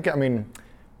 And I think,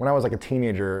 when I was like a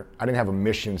teenager, I didn't have a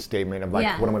mission statement of like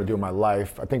what I'm going to do in my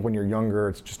life. I think when you're younger,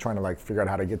 it's just trying to like figure out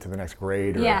how to get to the next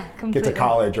grade or get to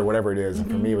college or whatever it is. And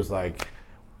for me, it was like,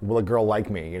 will a girl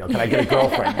like me? Can I get a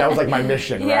girlfriend? That was like my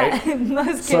mission, right? Most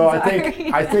kids so I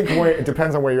are. think it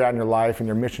depends on where you're at in your life, and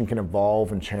your mission can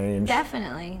evolve and change.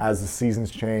 Definitely. As the seasons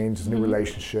change, as new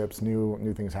relationships,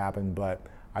 new things happen. But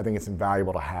I think it's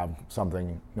invaluable to have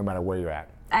something no matter where you're at.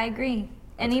 I agree.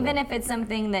 And even if it's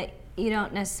something that you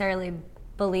don't necessarily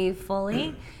believe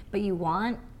fully, but you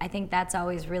want, I think that's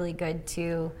always really good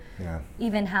to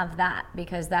even have that,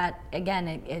 because that,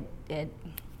 again,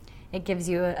 it gives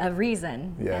you a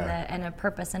reason and a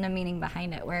purpose and a meaning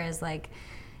behind it. Whereas like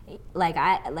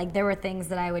there were things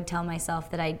that I would tell myself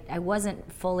that I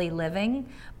wasn't fully living,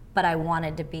 but I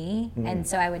wanted to be, and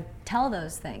so I would tell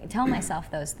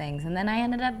myself those things, and then I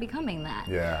ended up becoming that.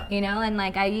 Yeah. And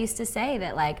like I used to say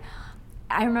that, like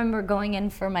I remember going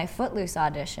in for my Footloose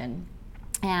audition,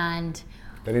 and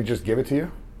did he just give it to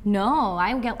you? No,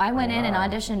 I went in and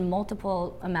auditioned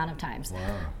multiple amount of times. Wow.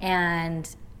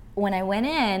 And when I went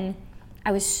in,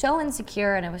 I was so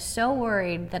insecure and I was so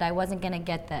worried that I wasn't gonna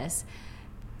get this,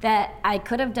 that I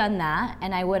could have done that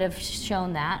and I would have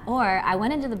shown that. Or I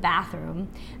went into the bathroom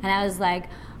and I was like,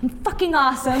 I'm fucking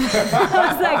awesome.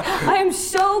 I was like, I am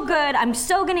so good. I'm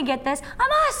so gonna get this.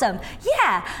 I'm awesome.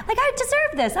 Yeah, like I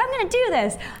deserve this. I'm gonna do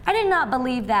this. I did not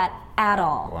believe that at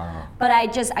all. Wow. But I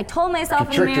told myself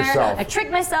in the mirror, yourself. I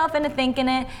tricked myself into thinking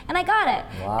it, and I got it.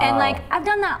 Wow. And like, I've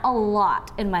done that a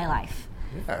lot in my life.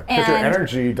 Yeah, because your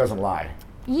energy doesn't lie.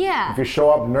 Yeah. If you show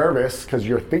up nervous because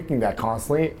you're thinking that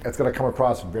constantly, it's gonna come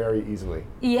across very easily.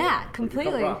 Yeah,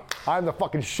 completely. I'm the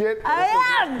fucking shit.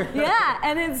 I am. Yeah,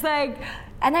 and it's like,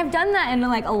 and I've done that in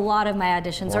like a lot of my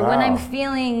auditions, or when I'm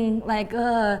feeling like,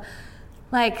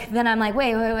 then I'm like,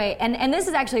 wait, and this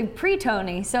is actually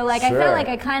pre-Tony, so like I felt like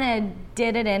I kind of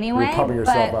did it anyway. You're pumping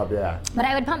yourself up, yeah. But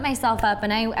I would pump myself up,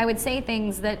 and I would say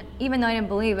things that even though I didn't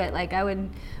believe it, like I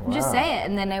would just say it,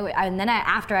 and then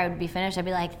after I would be finished, I'd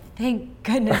be like, thank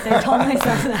goodness I told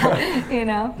myself that, you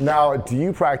know. Now, do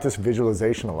you practice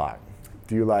visualization a lot?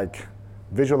 Do you like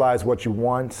visualize what you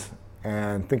want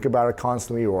and think about it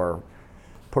constantly, or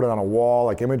put it on a wall,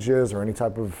 like images or any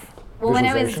type of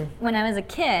visualization? When I was a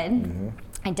kid,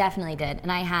 I definitely did.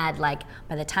 And I had like,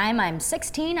 by the time I'm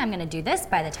 16, I'm gonna do this.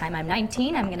 By the time I'm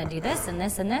 19, I'm gonna do this and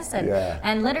this and this.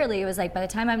 And literally it was like, by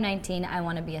the time I'm 19, I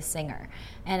wanna be a singer.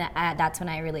 And that's when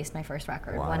I released my first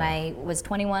record. Wow. When I was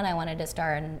 21, I wanted to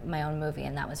star in my own movie,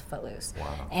 and that was Footloose.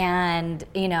 Wow. And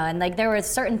and like there were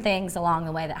certain things along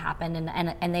the way that happened,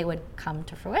 and they would come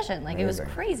to fruition. Like Amazing. It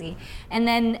was crazy. And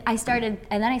then I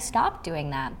stopped doing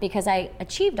that because I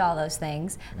achieved all those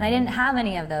things, and I didn't have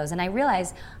any of those. And I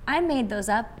realized I made those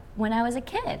up when I was a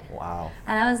kid. Wow.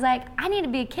 And I was like, I need to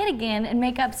be a kid again and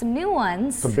make up some new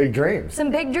ones. Some big dreams.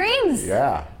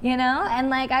 Yeah. And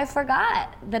like I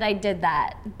forgot that I did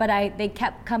that, but they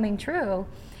kept coming true.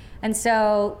 And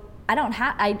so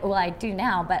I do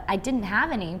now, but I didn't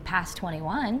have any past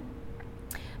 21.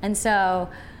 And so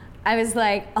I was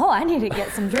like, oh, I need to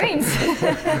get some dreams,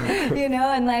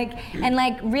 and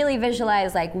like really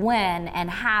visualize like when and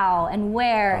how and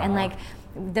where and like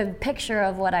the picture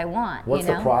of what I want. What's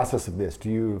the process of this? Do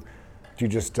you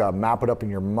just map it up in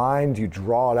your mind? Do you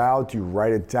draw it out? Do you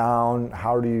write it down?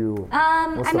 How do you?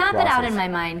 I map it out in my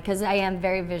mind because I am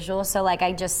very visual. So like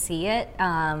I just see it.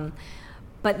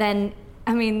 But then,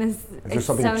 is there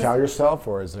something you tell yourself,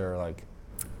 or is there like?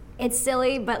 It's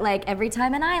silly, but like every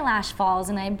time an eyelash falls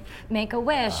and I make a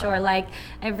wish, or like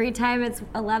every time it's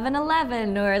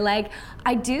 11:11, or like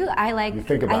I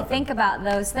think about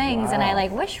those things. Wow. And I like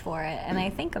wish for it and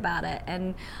I think about it,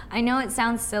 and I know it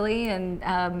sounds silly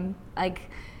and like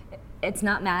it's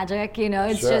not magic,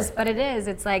 it's just, but it is.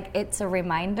 It's like it's a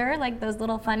reminder, like those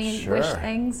little funny wish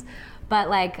things. But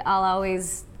like I'll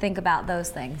always think about those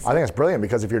things. I think it's brilliant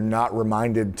because if you're not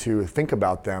reminded to think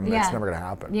about them, it's never going to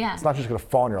happen. Yeah. It's not just going to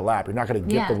fall in your lap. You're not going to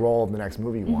get the role of the next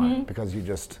movie you want because you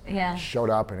just showed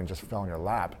up and it just fell in your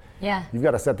lap. Yeah. You've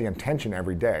got to set the intention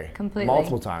every day. Completely.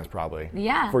 Multiple times probably.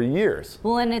 Yeah. For years.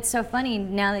 Well, and it's so funny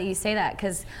now that you say that,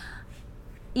 because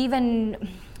even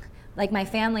like my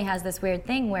family has this weird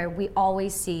thing where we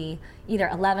always see either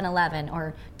 11:11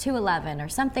 or 2:11 or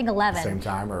something 11. Same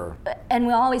time, or? And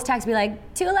we'll always text, be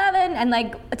like 2:11, and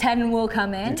like 10 will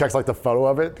come in. You text like the photo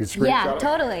of it? Do you screenshot Yeah,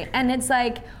 totally. And it's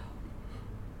like,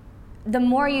 the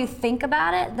more you think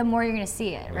about it, the more you're gonna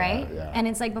see it, right? Yeah. And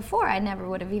it's like before, I never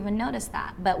would have even noticed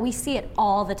that. But we see it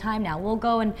all the time now. We'll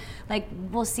go and like,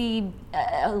 we'll see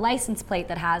a license plate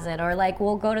that has it, or like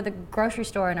we'll go to the grocery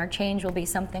store and our change will be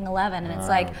something 11. And it's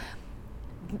like,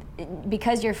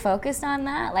 because you're focused on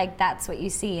that, like that's what you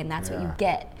see and that's what you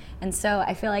get. And so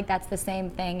I feel like that's the same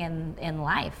thing in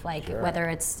life, like whether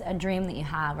it's a dream that you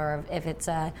have or if it's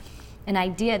an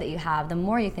idea that you have, the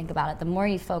more you think about it, the more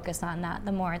you focus on that,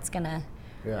 the more it's gonna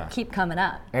keep coming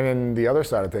up. And then the other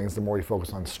side of things, the more you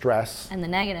focus on stress and the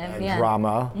negative and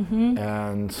drama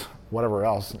and whatever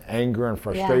else, anger and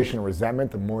frustration and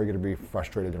resentment, the more you're gonna be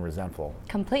frustrated and resentful.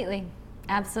 Completely.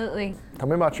 Absolutely. Tell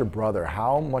me about your brother.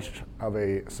 How much of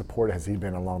a support has he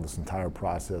been along this entire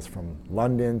process, from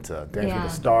London to Dancing with the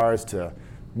Stars to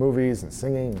movies and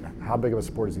singing? How big of a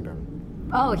support has he been?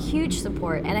 Oh, huge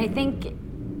support. And I think,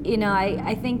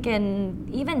 I think in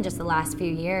even just the last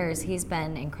few years, he's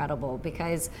been incredible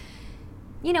because,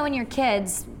 when you're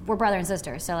kids, we're brother and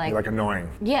sister. So like, you're like annoying.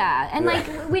 Yeah. And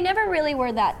like, we never really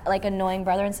were that like annoying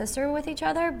brother and sister with each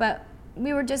other, but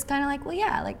we were just kind of like, well,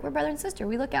 yeah, like we're brother and sister.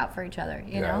 We look out for each other,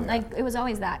 you know? Like it was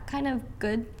always that kind of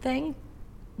good thing.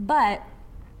 But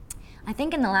I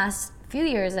think in the last few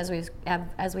years, as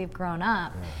we've grown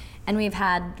up and we've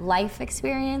had life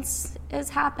experiences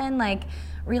happen, like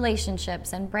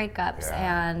relationships and breakups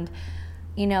and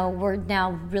you know, we're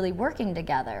now really working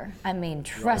together. I mean,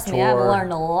 trust me, I've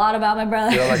learned a lot about my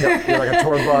brother. You're like a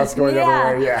tour bus going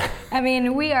everywhere, yeah. I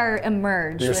mean, we are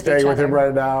emerged You're with staying each with other. him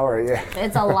right now, or yeah?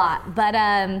 It's a lot, but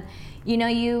you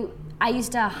know, I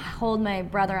used to hold my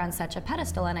brother on such a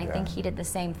pedestal, and I think he did the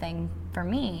same thing for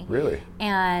me. Really?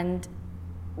 And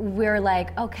we're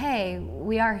like, okay,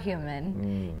 we are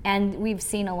human, and we've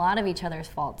seen a lot of each other's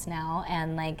faults now,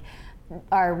 and like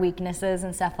our weaknesses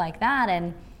and stuff like that,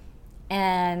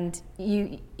 and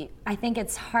I think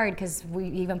it's hard because we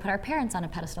even put our parents on a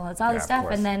pedestal. It's all this stuff,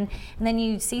 and then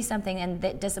you see something and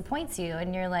that disappoints you,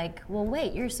 and you're like, well,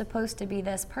 wait, you're supposed to be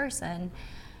this person,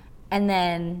 and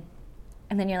then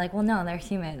you're like, well, no, they're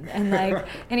human, and like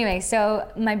anyway. So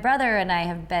my brother and I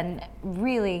have been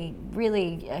really,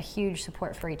 really a huge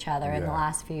support for each other in the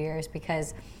last few years,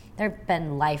 because there have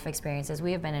been life experiences.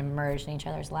 We have been immersed in each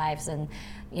other's lives, and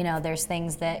you know, there's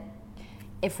things that,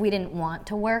 if we didn't want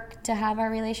to work to have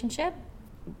our relationship,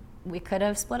 we could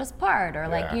have split us apart, or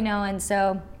like, you know, and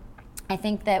so I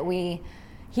think that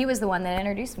he was the one that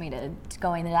introduced me to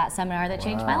going to that seminar that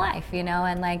changed my life, you know,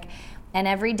 and like, and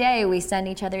every day we send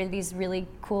each other these really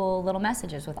cool little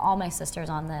messages with all my sisters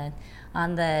on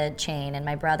the chain, and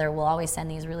my brother will always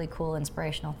send these really cool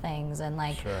inspirational things, and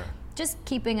like just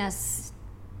keeping us,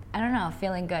 I don't know,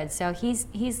 feeling good. So he's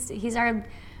our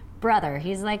brother.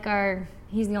 He's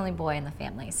the only boy in the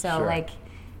family. So like,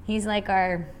 he's like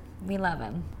we love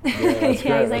him. Yeah,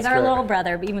 he's like our little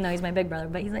brother, even though he's my big brother,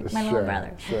 but he's like my little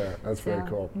brother. Sure, that's very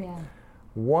cool. Yeah.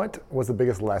 What was the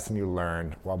biggest lesson you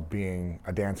learned while being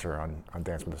a dancer on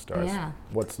Dance with the Stars? Yeah.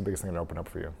 What's the biggest thing that opened up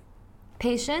for you?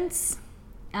 Patience,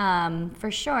 for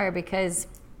sure, because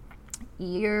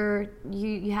you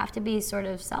have to be sort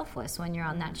of selfless when you're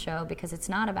on that show, because it's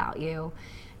not about you.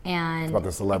 And it's about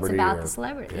the celebrity. It's about the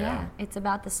celebrity. Yeah. It's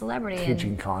about the celebrity.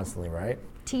 Teaching constantly, right?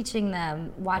 Teaching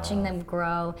them, watching them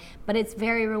grow, but it's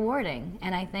very rewarding.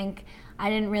 And I think I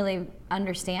didn't really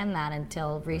understand that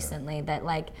until recently, that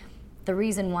like the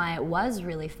reason why it was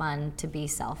really fun to be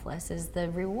selfless is the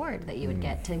reward that you would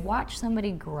get to watch somebody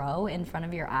grow in front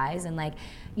of your eyes, and like,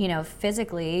 you know,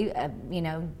 physically, you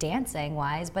know, dancing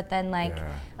wise, but then like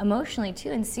emotionally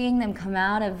too, and seeing them come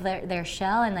out of their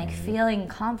shell and like feeling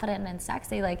confident and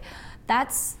sexy. Like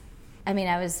that's, I mean,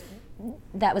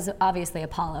 that was obviously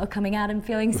Apollo coming out and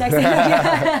feeling sexy.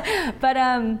 but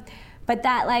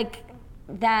that like,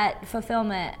 that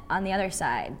fulfillment on the other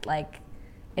side, like,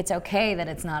 it's okay that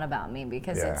it's not about me,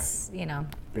 because it's, you know,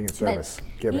 being in service,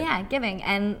 giving. Yeah, giving,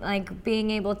 and like being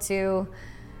able to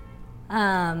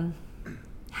have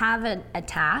a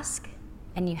task,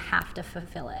 and you have to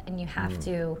fulfill it, and you have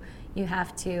to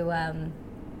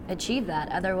achieve that.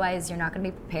 Otherwise, you're not going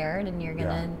to be prepared, and you're going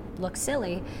to look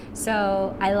silly.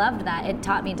 So I loved that. It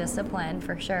taught me discipline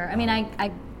for sure. I mean,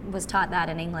 I was taught that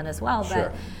in England as well,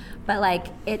 but like,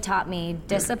 it taught me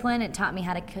discipline. It taught me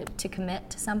how to commit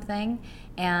to something,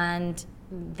 and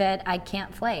that I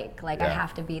can't flake. Like, I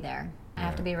have to be there. I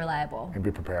have to be reliable. And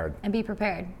be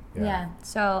prepared. Yeah.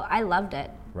 So I loved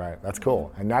it. Right. That's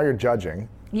cool. And now you're judging.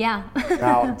 Yeah.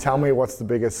 Now, tell me, what's the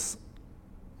biggest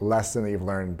lesson that you've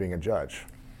learned being a judge,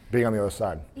 being on the other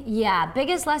side? Yeah.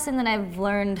 Biggest lesson that I've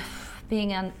learned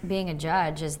being a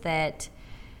judge is that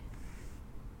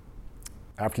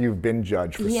after you've been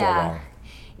judged for so long,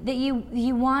 that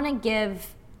you want to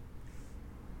give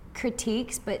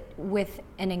critiques, but with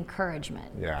an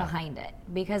encouragement behind it,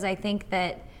 because I think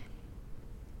that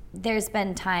there's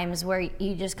been times where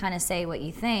you just kind of say what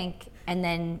you think, and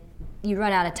then you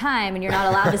run out of time, and you're not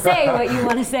allowed to say what you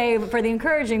want to say for the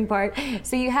encouraging part.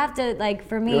 So you have to, like,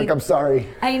 for me, you're like, I'm sorry.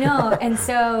 I know, and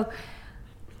so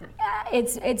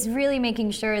it's really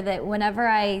making sure that whenever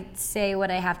I say what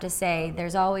I have to say,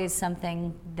 there's always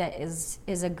something that is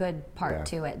a good part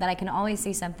to it, that I can always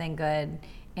see something good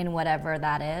in whatever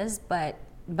that is, but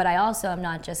I also am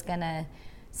not just gonna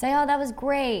say, oh, that was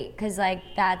great, because like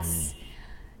that's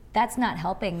not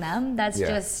helping them. That's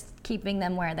just keeping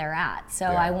them where they're at. So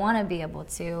I want to be able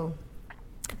to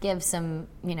give some,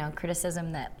 you know,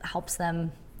 criticism that helps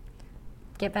them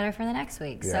get better for the next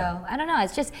week. So I don't know,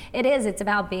 it's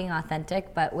about being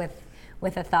authentic, but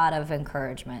with a thought of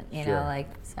encouragement, you know, like,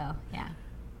 so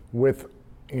with,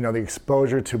 you know, the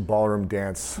exposure to ballroom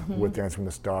dance with Dancing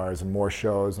with the Stars, and more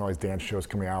shows and all these dance shows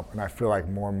coming out, and I feel like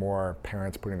more and more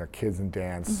parents putting their kids in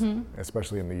dance,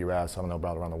 especially in the US, I don't know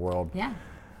about around the world.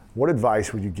 What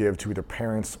advice would you give to either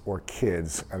parents or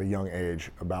kids at a young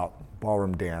age about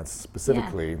ballroom dance,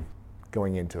 specifically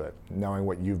going into it, knowing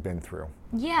what you've been through?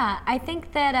 Yeah, I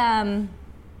think that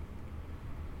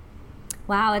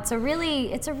wow, it's a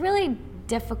really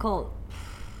difficult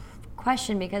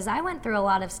question, because I went through a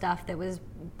lot of stuff that was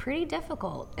pretty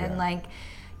difficult, and like,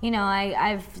 you know,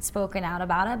 I've spoken out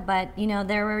about it, but you know,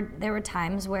 there were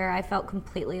times where I felt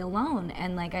completely alone,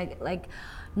 and like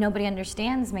nobody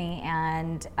understands me,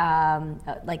 and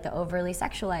like the overly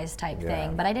sexualized type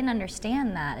thing. But I didn't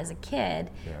understand that as a kid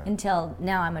until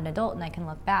now I'm an adult and I can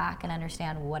look back and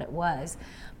understand what it was.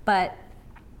 But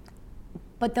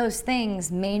those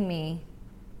things made me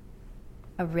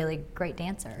a really great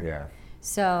dancer. Yeah.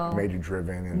 So made you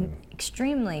driven and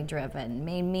extremely driven,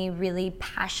 made me really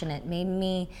passionate, made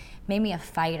me a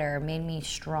fighter, made me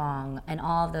strong, and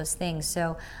all of those things.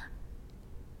 So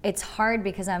it's hard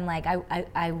because I'm like,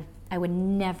 I would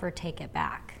never take it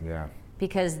back. Yeah.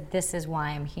 Because this is why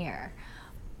I'm here.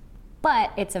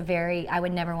 But it's I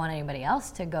would never want anybody else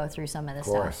to go through some of this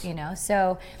stuff, you know?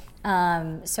 So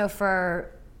so for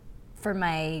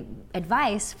my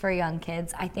advice for young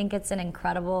kids, I think it's an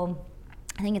incredible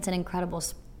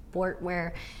sport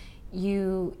where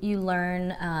you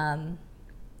learn how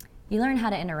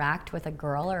to interact with a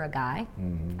girl or a guy,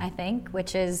 I think,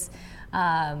 which is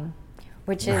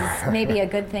maybe a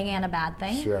good thing and a bad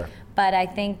thing. Sure. But I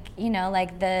think, you know,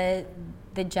 like the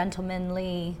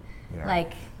gentlemanly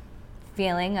like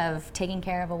feeling of taking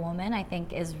care of a woman, I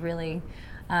think is really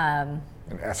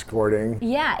and escorting.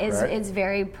 Yeah, it's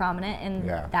very prominent in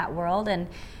that world, and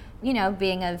you know,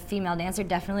 being a female dancer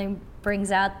definitely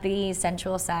brings out the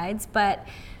sensual sides, but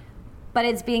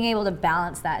it's being able to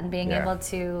balance that and being able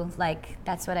to, like,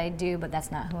 that's what I do, but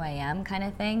that's not who I am kind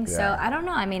of thing. Yeah. So I don't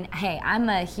know. I mean, hey, I'm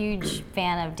a huge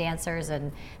fan of dancers,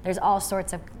 and there's all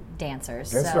sorts of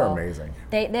dancers. Dancers are amazing.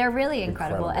 They're really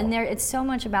incredible. And it's so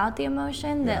much about the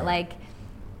emotion that like,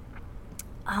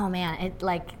 oh man, it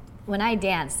like when I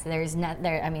dance, there's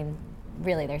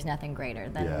nothing greater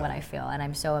than what I feel, and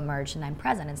I'm so immersed and I'm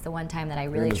present. It's the one time that I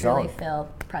really truly feel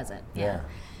present. Yeah.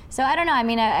 So I don't know. I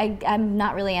mean, I'm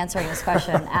not really answering this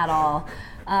question at all.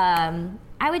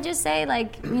 I would just say,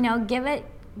 like, you know, give it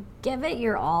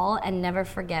your all, and never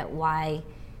forget why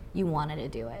you wanted to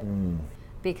do it.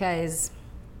 Because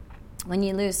when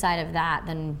you lose sight of that,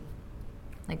 then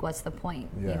like, what's the point?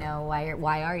 You know,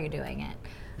 why are you doing it?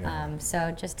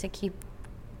 So just to keep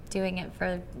doing it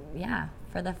for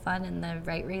the fun and the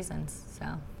right reasons. So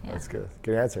that's good.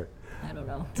 Good answer. I don't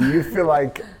know. Do you feel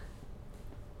like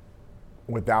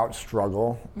without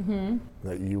struggle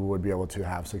that you would be able to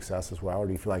have success as well, or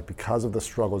do you feel like because of the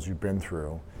struggles you've been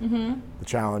through, the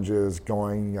challenges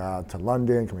going to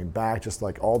London, coming back, just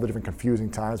like all the different confusing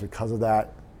times, because of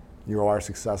that you are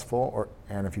successful,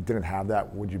 and if you didn't have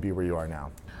that, would you be where you are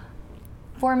now?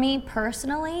 For me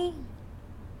personally,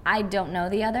 I don't know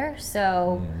the other,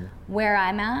 so where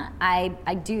I'm at,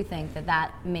 I do think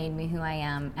that made me who I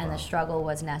am, and the struggle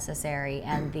was necessary,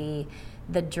 and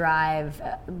the drive,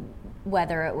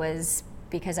 whether it was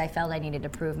because I felt I needed to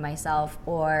prove myself,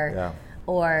 or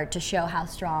to show how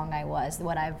strong I was,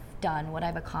 what I've done, what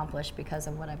I've accomplished because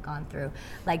of what I've gone through,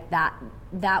 like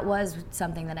that was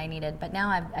something that I needed. But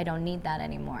now I don't need that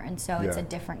anymore, and so it's a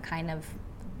different kind of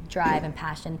drive and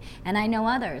passion. And I know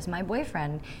others. My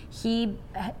boyfriend, he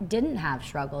didn't have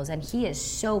struggles, and he is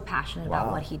so passionate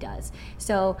about what he does.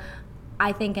 So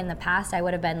I think in the past I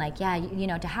would have been like, yeah, you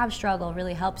know, to have struggle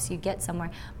really helps you get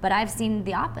somewhere. But I've seen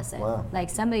the opposite. Like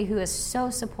somebody who is so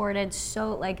supported,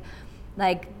 so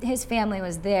like his family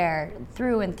was there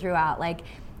through and throughout, like,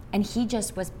 and he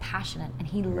just was passionate, and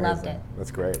he loved it.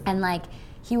 That's great. And like,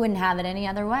 he wouldn't have it any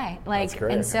other way. Like,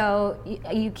 and so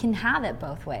you can have it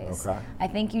both ways. Okay. I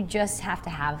think you just have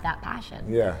to have that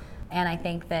passion. Yeah. And I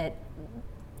think that,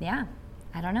 I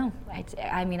don't know.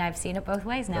 I mean, I've seen it both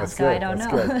ways now, so I don't know.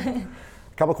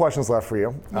 A couple questions left for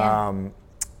you. Yeah.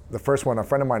 The first one, a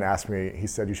friend of mine asked me, he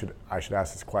said I should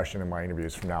ask this question in my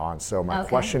interviews from now on. So my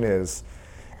question is,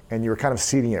 and you were kind of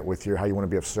seeding it with how you want to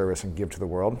be of service and give to the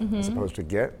world as opposed to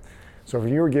get. So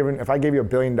if I gave you $1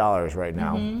 billion right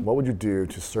now, what would you do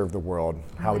to serve the world?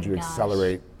 How would you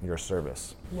accelerate your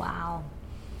service? Wow.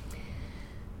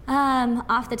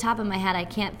 Off the top of my head, I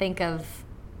can't think of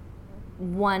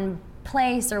one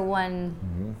place or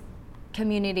one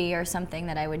community or something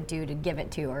that I would do to give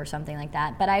it to, or something like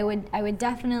that. But I would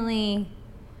definitely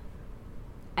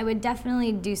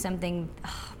do something.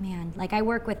 Oh man, like I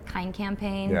work with Kind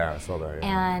Campaign. Yeah, I saw that.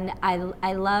 Yeah. And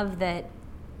I love that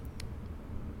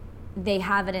they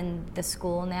have it in the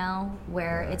school now,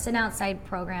 where it's an outside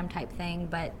program type thing,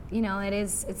 but you know,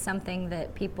 it's something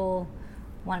that people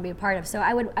want to be a part of. So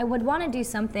I would want to do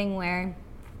something where,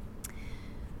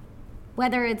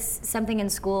 whether it's something in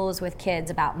schools with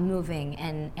kids about moving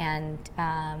and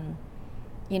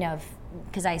you know,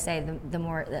 because I say the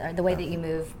way that you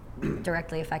move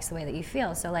directly affects the way that you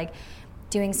feel. So like,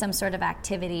 doing some sort of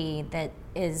activity that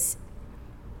is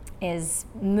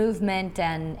movement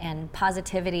and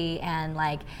positivity and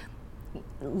like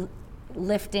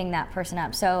lifting that person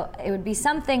up. So it would be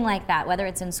something like that, whether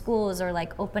it's in schools or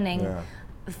like opening a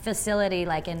facility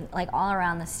like in like all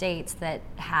around the States that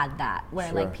had that,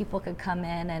 where like people could come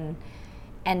in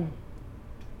and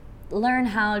learn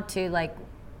how to like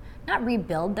not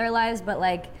rebuild their lives, but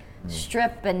like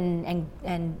strip and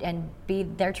be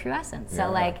their true essence.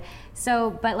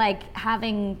 So but like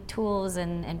having tools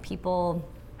and people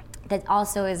that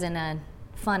also is in a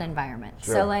fun environment.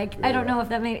 So like I don't know if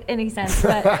that made any sense,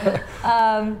 but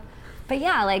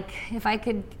yeah, like if I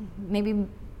could maybe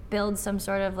build some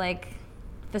sort of like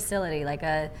facility, like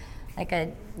a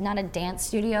not a dance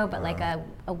studio, but like a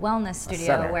wellness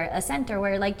studio, where a center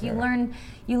where like you learn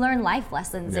life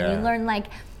lessons and you learn like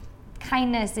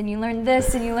kindness and you learn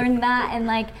this and you learn that, and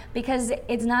like because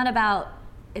it's not about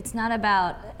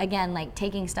again like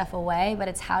taking stuff away, but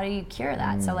it's how do you cure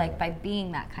that. So like by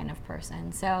being that kind of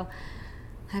person. So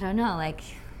I don't know, like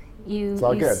you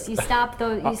stop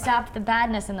the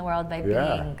badness in the world by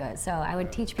being good. So I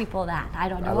would teach people that. I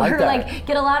don't know, or like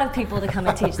get a lot of people to come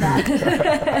and teach that.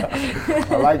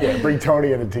 I like it. Bring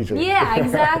Tony in and teach it. Yeah,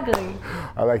 exactly.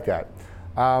 I like that.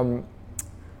 One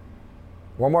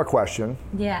more question.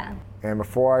 Yeah. And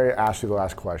before I ask you the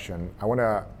last question, I want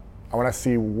to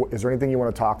see, is there anything you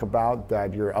want to talk about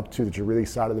that you're up to, that you're really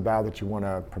excited about, that you want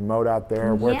to promote out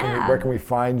there? Where can we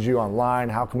find you online?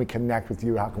 How can we connect with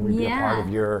you? How can we be a part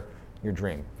of your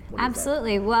dream?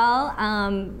 Absolutely. Well,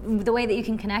 the way that you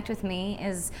can connect with me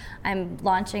is I'm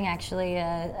launching actually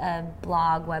a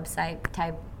blog website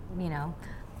type,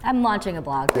 I'm launching a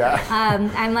blog. Yeah.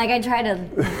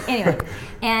 Anyway,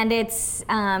 and it's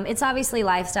obviously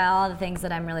lifestyle, all the things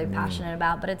that I'm really passionate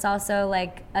about, but it's also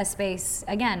like a space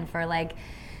again for like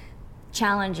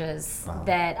challenges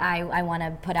that I want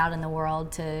to put out in the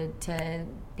world to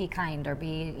be kind or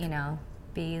be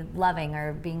loving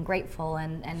or being grateful,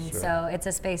 and so it's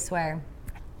a space where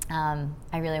I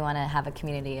really want to have a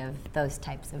community of those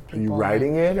tyes of people. Are you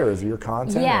writing it, or is it your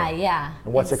content? Yeah.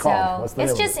 And what's it called? What's the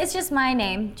name? It's just my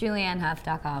name,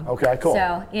 JulianneHough.com. Okay, cool.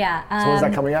 So yeah. So when's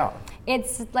that coming out?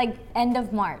 It's like end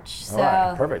of March. So all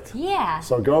right, perfect. Yeah.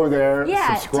 So go there,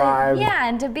 subscribe.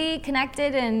 And to be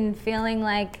connected and feeling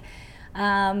like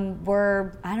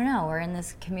we're in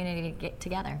this community to get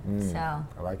together. So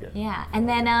I like it. Yeah, and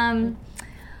then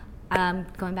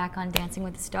going back on Dancing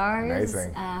with the Stars.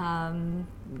 Amazing.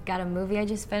 Got a movie I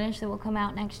just finished that will come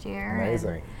out next year.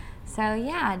 Amazing. So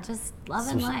yeah, just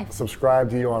loving life. Subscribe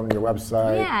to you on your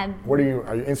website. Yeah. What are you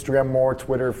Instagram more,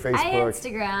 Twitter, Facebook? I have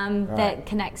Instagram that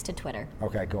connects to Twitter.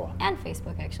 Okay, cool. And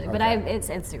Facebook actually, but it's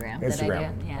Instagram that I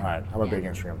do. Yeah. All right, I'm a big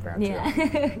Instagram fan too.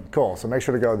 Yeah. Cool, so make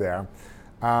sure to go there.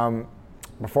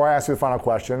 Before I ask you the final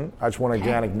question, I just want to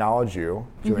again acknowledge you,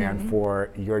 Julianne,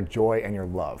 for your joy and your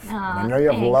love. And I know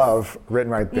you have love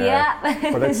written right there,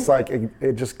 but it's like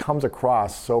it just comes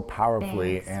across so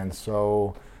powerfully and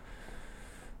so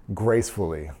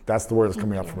gracefully. That's the word that's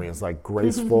coming up for me. It's like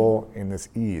graceful in this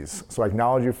ease. So I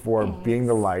acknowledge you for being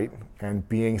the light and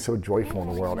being so joyful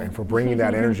in the world, and for bringing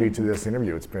that energy to this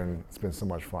interview. It's been so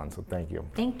much fun. So thank you.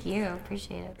 Thank you.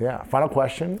 Appreciate it. Yeah. Final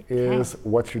question is,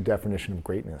 what's your definition of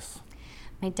greatness?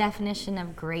 My definition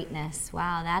of greatness.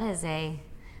 Wow, that is a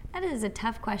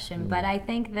tough question, but I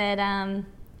think that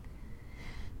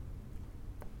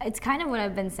it's kind of what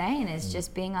I've been saying, is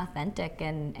just being authentic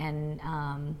and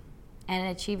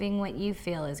achieving what you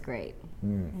feel is great,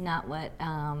 not what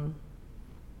I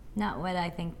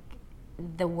think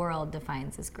the world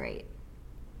defines as great.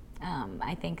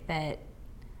 I think that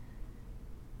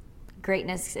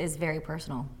greatness is very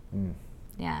personal.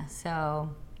 Yeah, so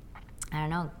I don't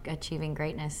know, achieving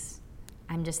greatness.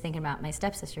 I'm just thinking about my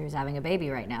stepsister who's having a baby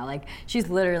right now. Like, she's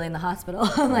literally in the hospital.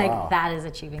 Like, that is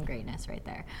achieving greatness right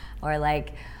there. Or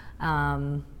like, I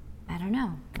don't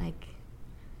know, like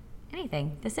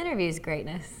anything. This interview is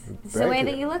greatness. It's the way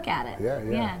that you look at it.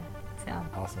 Yeah. So.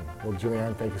 Awesome. Well,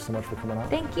 Julianne, thank you so much for coming on.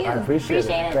 Thank you. I appreciate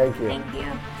it. Thank you. Thank you.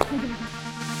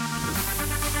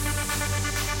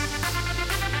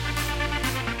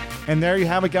 And there you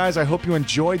have it, guys. I hope you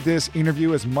enjoyed this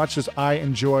interview as much as I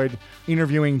enjoyed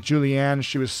interviewing Julianne.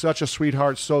 She was such a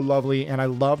sweetheart, so lovely, and I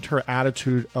loved her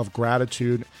attitude of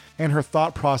gratitude and her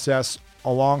thought process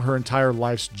along her entire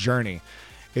life's journey.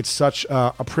 It's such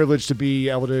a privilege to be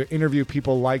able to interview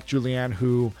people like Julianne,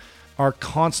 who are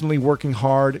constantly working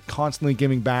hard, constantly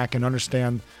giving back, and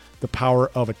understand the power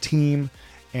of a team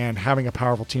and having a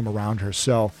powerful team around her.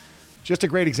 So just a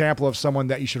great example of someone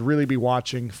that you should really be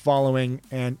watching, following,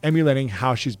 and emulating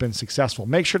how she's been successful.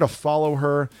 Make sure to follow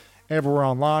her everywhere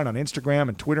online on Instagram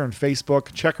and Twitter and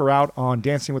Facebook. Check her out on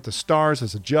Dancing with the Stars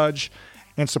as a judge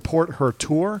and support her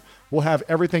tour. We'll have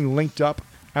everything linked up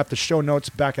at the show notes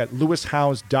back at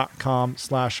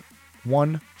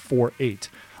lewishowes.com/148.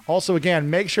 Also, again,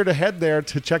 make sure to head there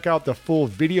to check out the full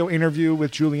video interview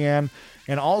with Julianne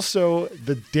and also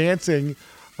the dancing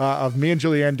of me and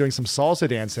Julianne doing some salsa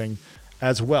dancing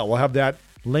as well. We'll have that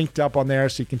linked up on there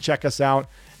so you can check us out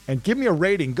and give me a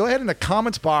rating. Go ahead in the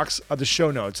comments box of the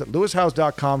show notes at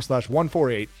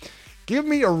lewishowes.com/148. Give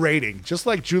me a rating, just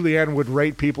like Julianne would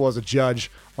rate people as a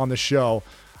judge on the show.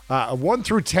 1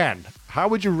 through 10, how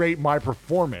would you rate my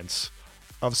performance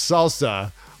of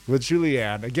salsa with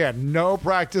Julianne? Again, no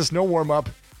practice, no warm-up,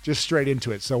 just straight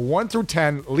into it. So 1 through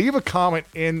 10, leave a comment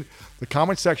in the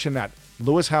comment section at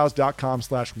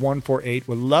lewishowes.com/148.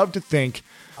 Would love to think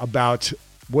about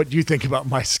what you think about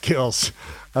my skills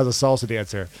as a salsa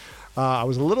dancer. I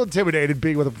was a little intimidated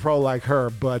being with a pro like her,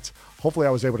 but hopefully I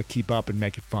was able to keep up and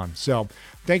make it fun. So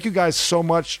thank you guys so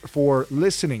much for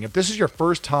listening. If this is your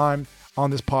first time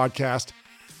on this podcast,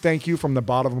 thank you from the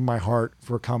bottom of my heart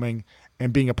for coming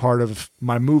and being a part of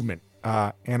my movement.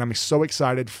 And I'm so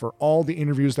excited for all the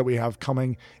interviews that we have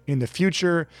coming in the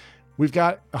future. We've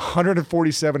got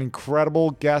 147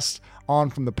 incredible guests on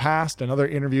from the past and other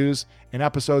interviews and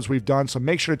episodes we've done. So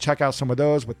make sure to check out some of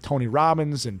those with Tony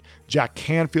Robbins and Jack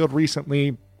Canfield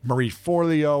recently, Marie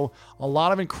Forleo, a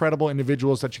lot of incredible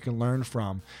individuals that you can learn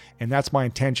from. And that's my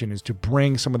intention, is to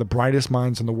bring some of the brightest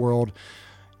minds in the world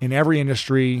in every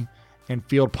industry and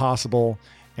field possible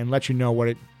and let you know what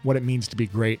it means to be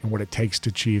great and what it takes to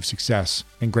achieve success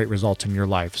and great results in your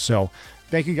life. So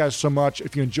thank you guys so much.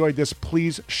 If you enjoyed this,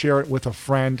 please share it with a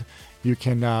friend. You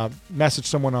can message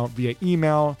someone via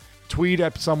email, tweet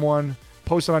at someone,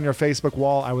 post it on your Facebook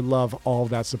wall. I would love all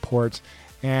of that support.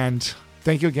 And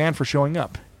thank you again for showing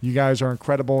up. You guys are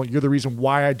incredible. You're the reason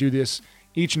why I do this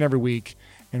each and every week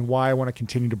and why I want to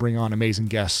continue to bring on amazing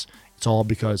guests. It's all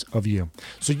because of you.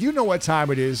 So you know what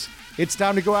time it is. It's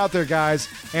time to go out there, guys,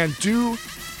 and do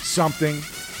something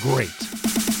great.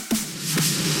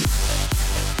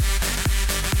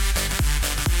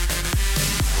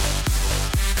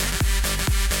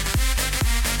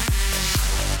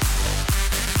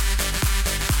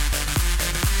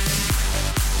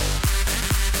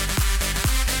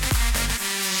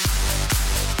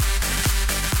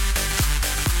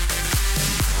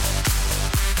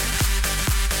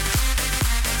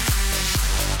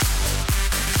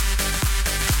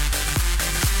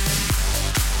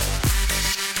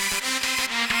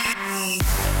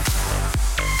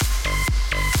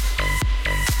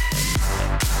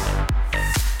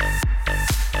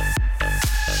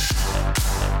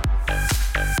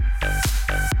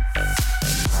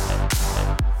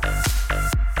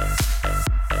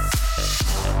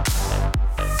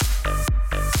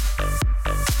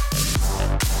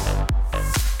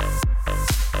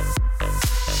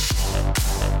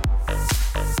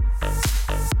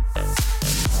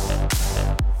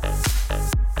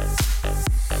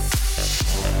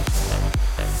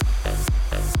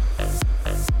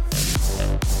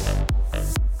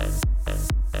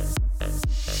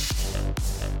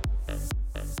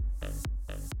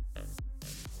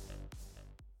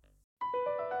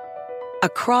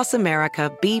 Across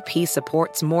America, BP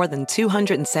supports more than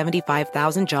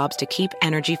 275,000 jobs to keep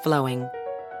energy flowing.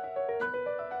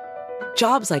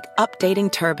 Jobs like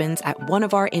updating turbines at one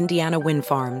of our Indiana wind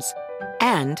farms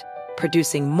and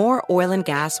producing more oil and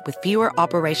gas with fewer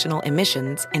operational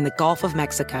emissions in the Gulf of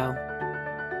Mexico.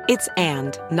 It's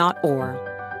and, not or.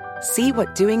 See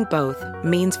what doing both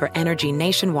means for energy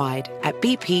nationwide at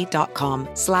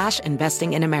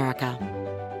bp.com/investing in America.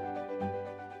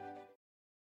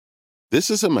 This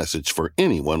is a message for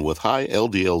anyone with high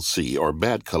LDL-C or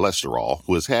bad cholesterol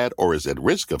who has had or is at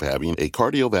risk of having a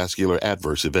cardiovascular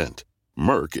adverse event.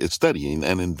 Merck is studying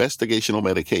an investigational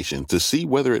medication to see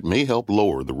whether it may help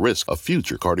lower the risk of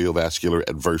future cardiovascular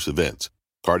adverse events.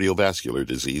 Cardiovascular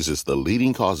disease is the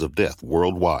leading cause of death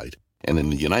worldwide, and in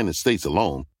the United States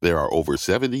alone, there are over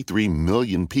 73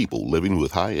 million people living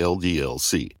with high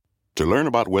LDL-C. To learn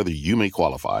about whether you may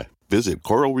qualify, visit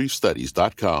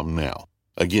CoralReefStudies.com now.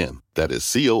 Again, that is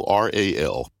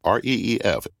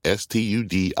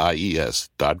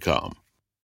CoralReefStudies.com.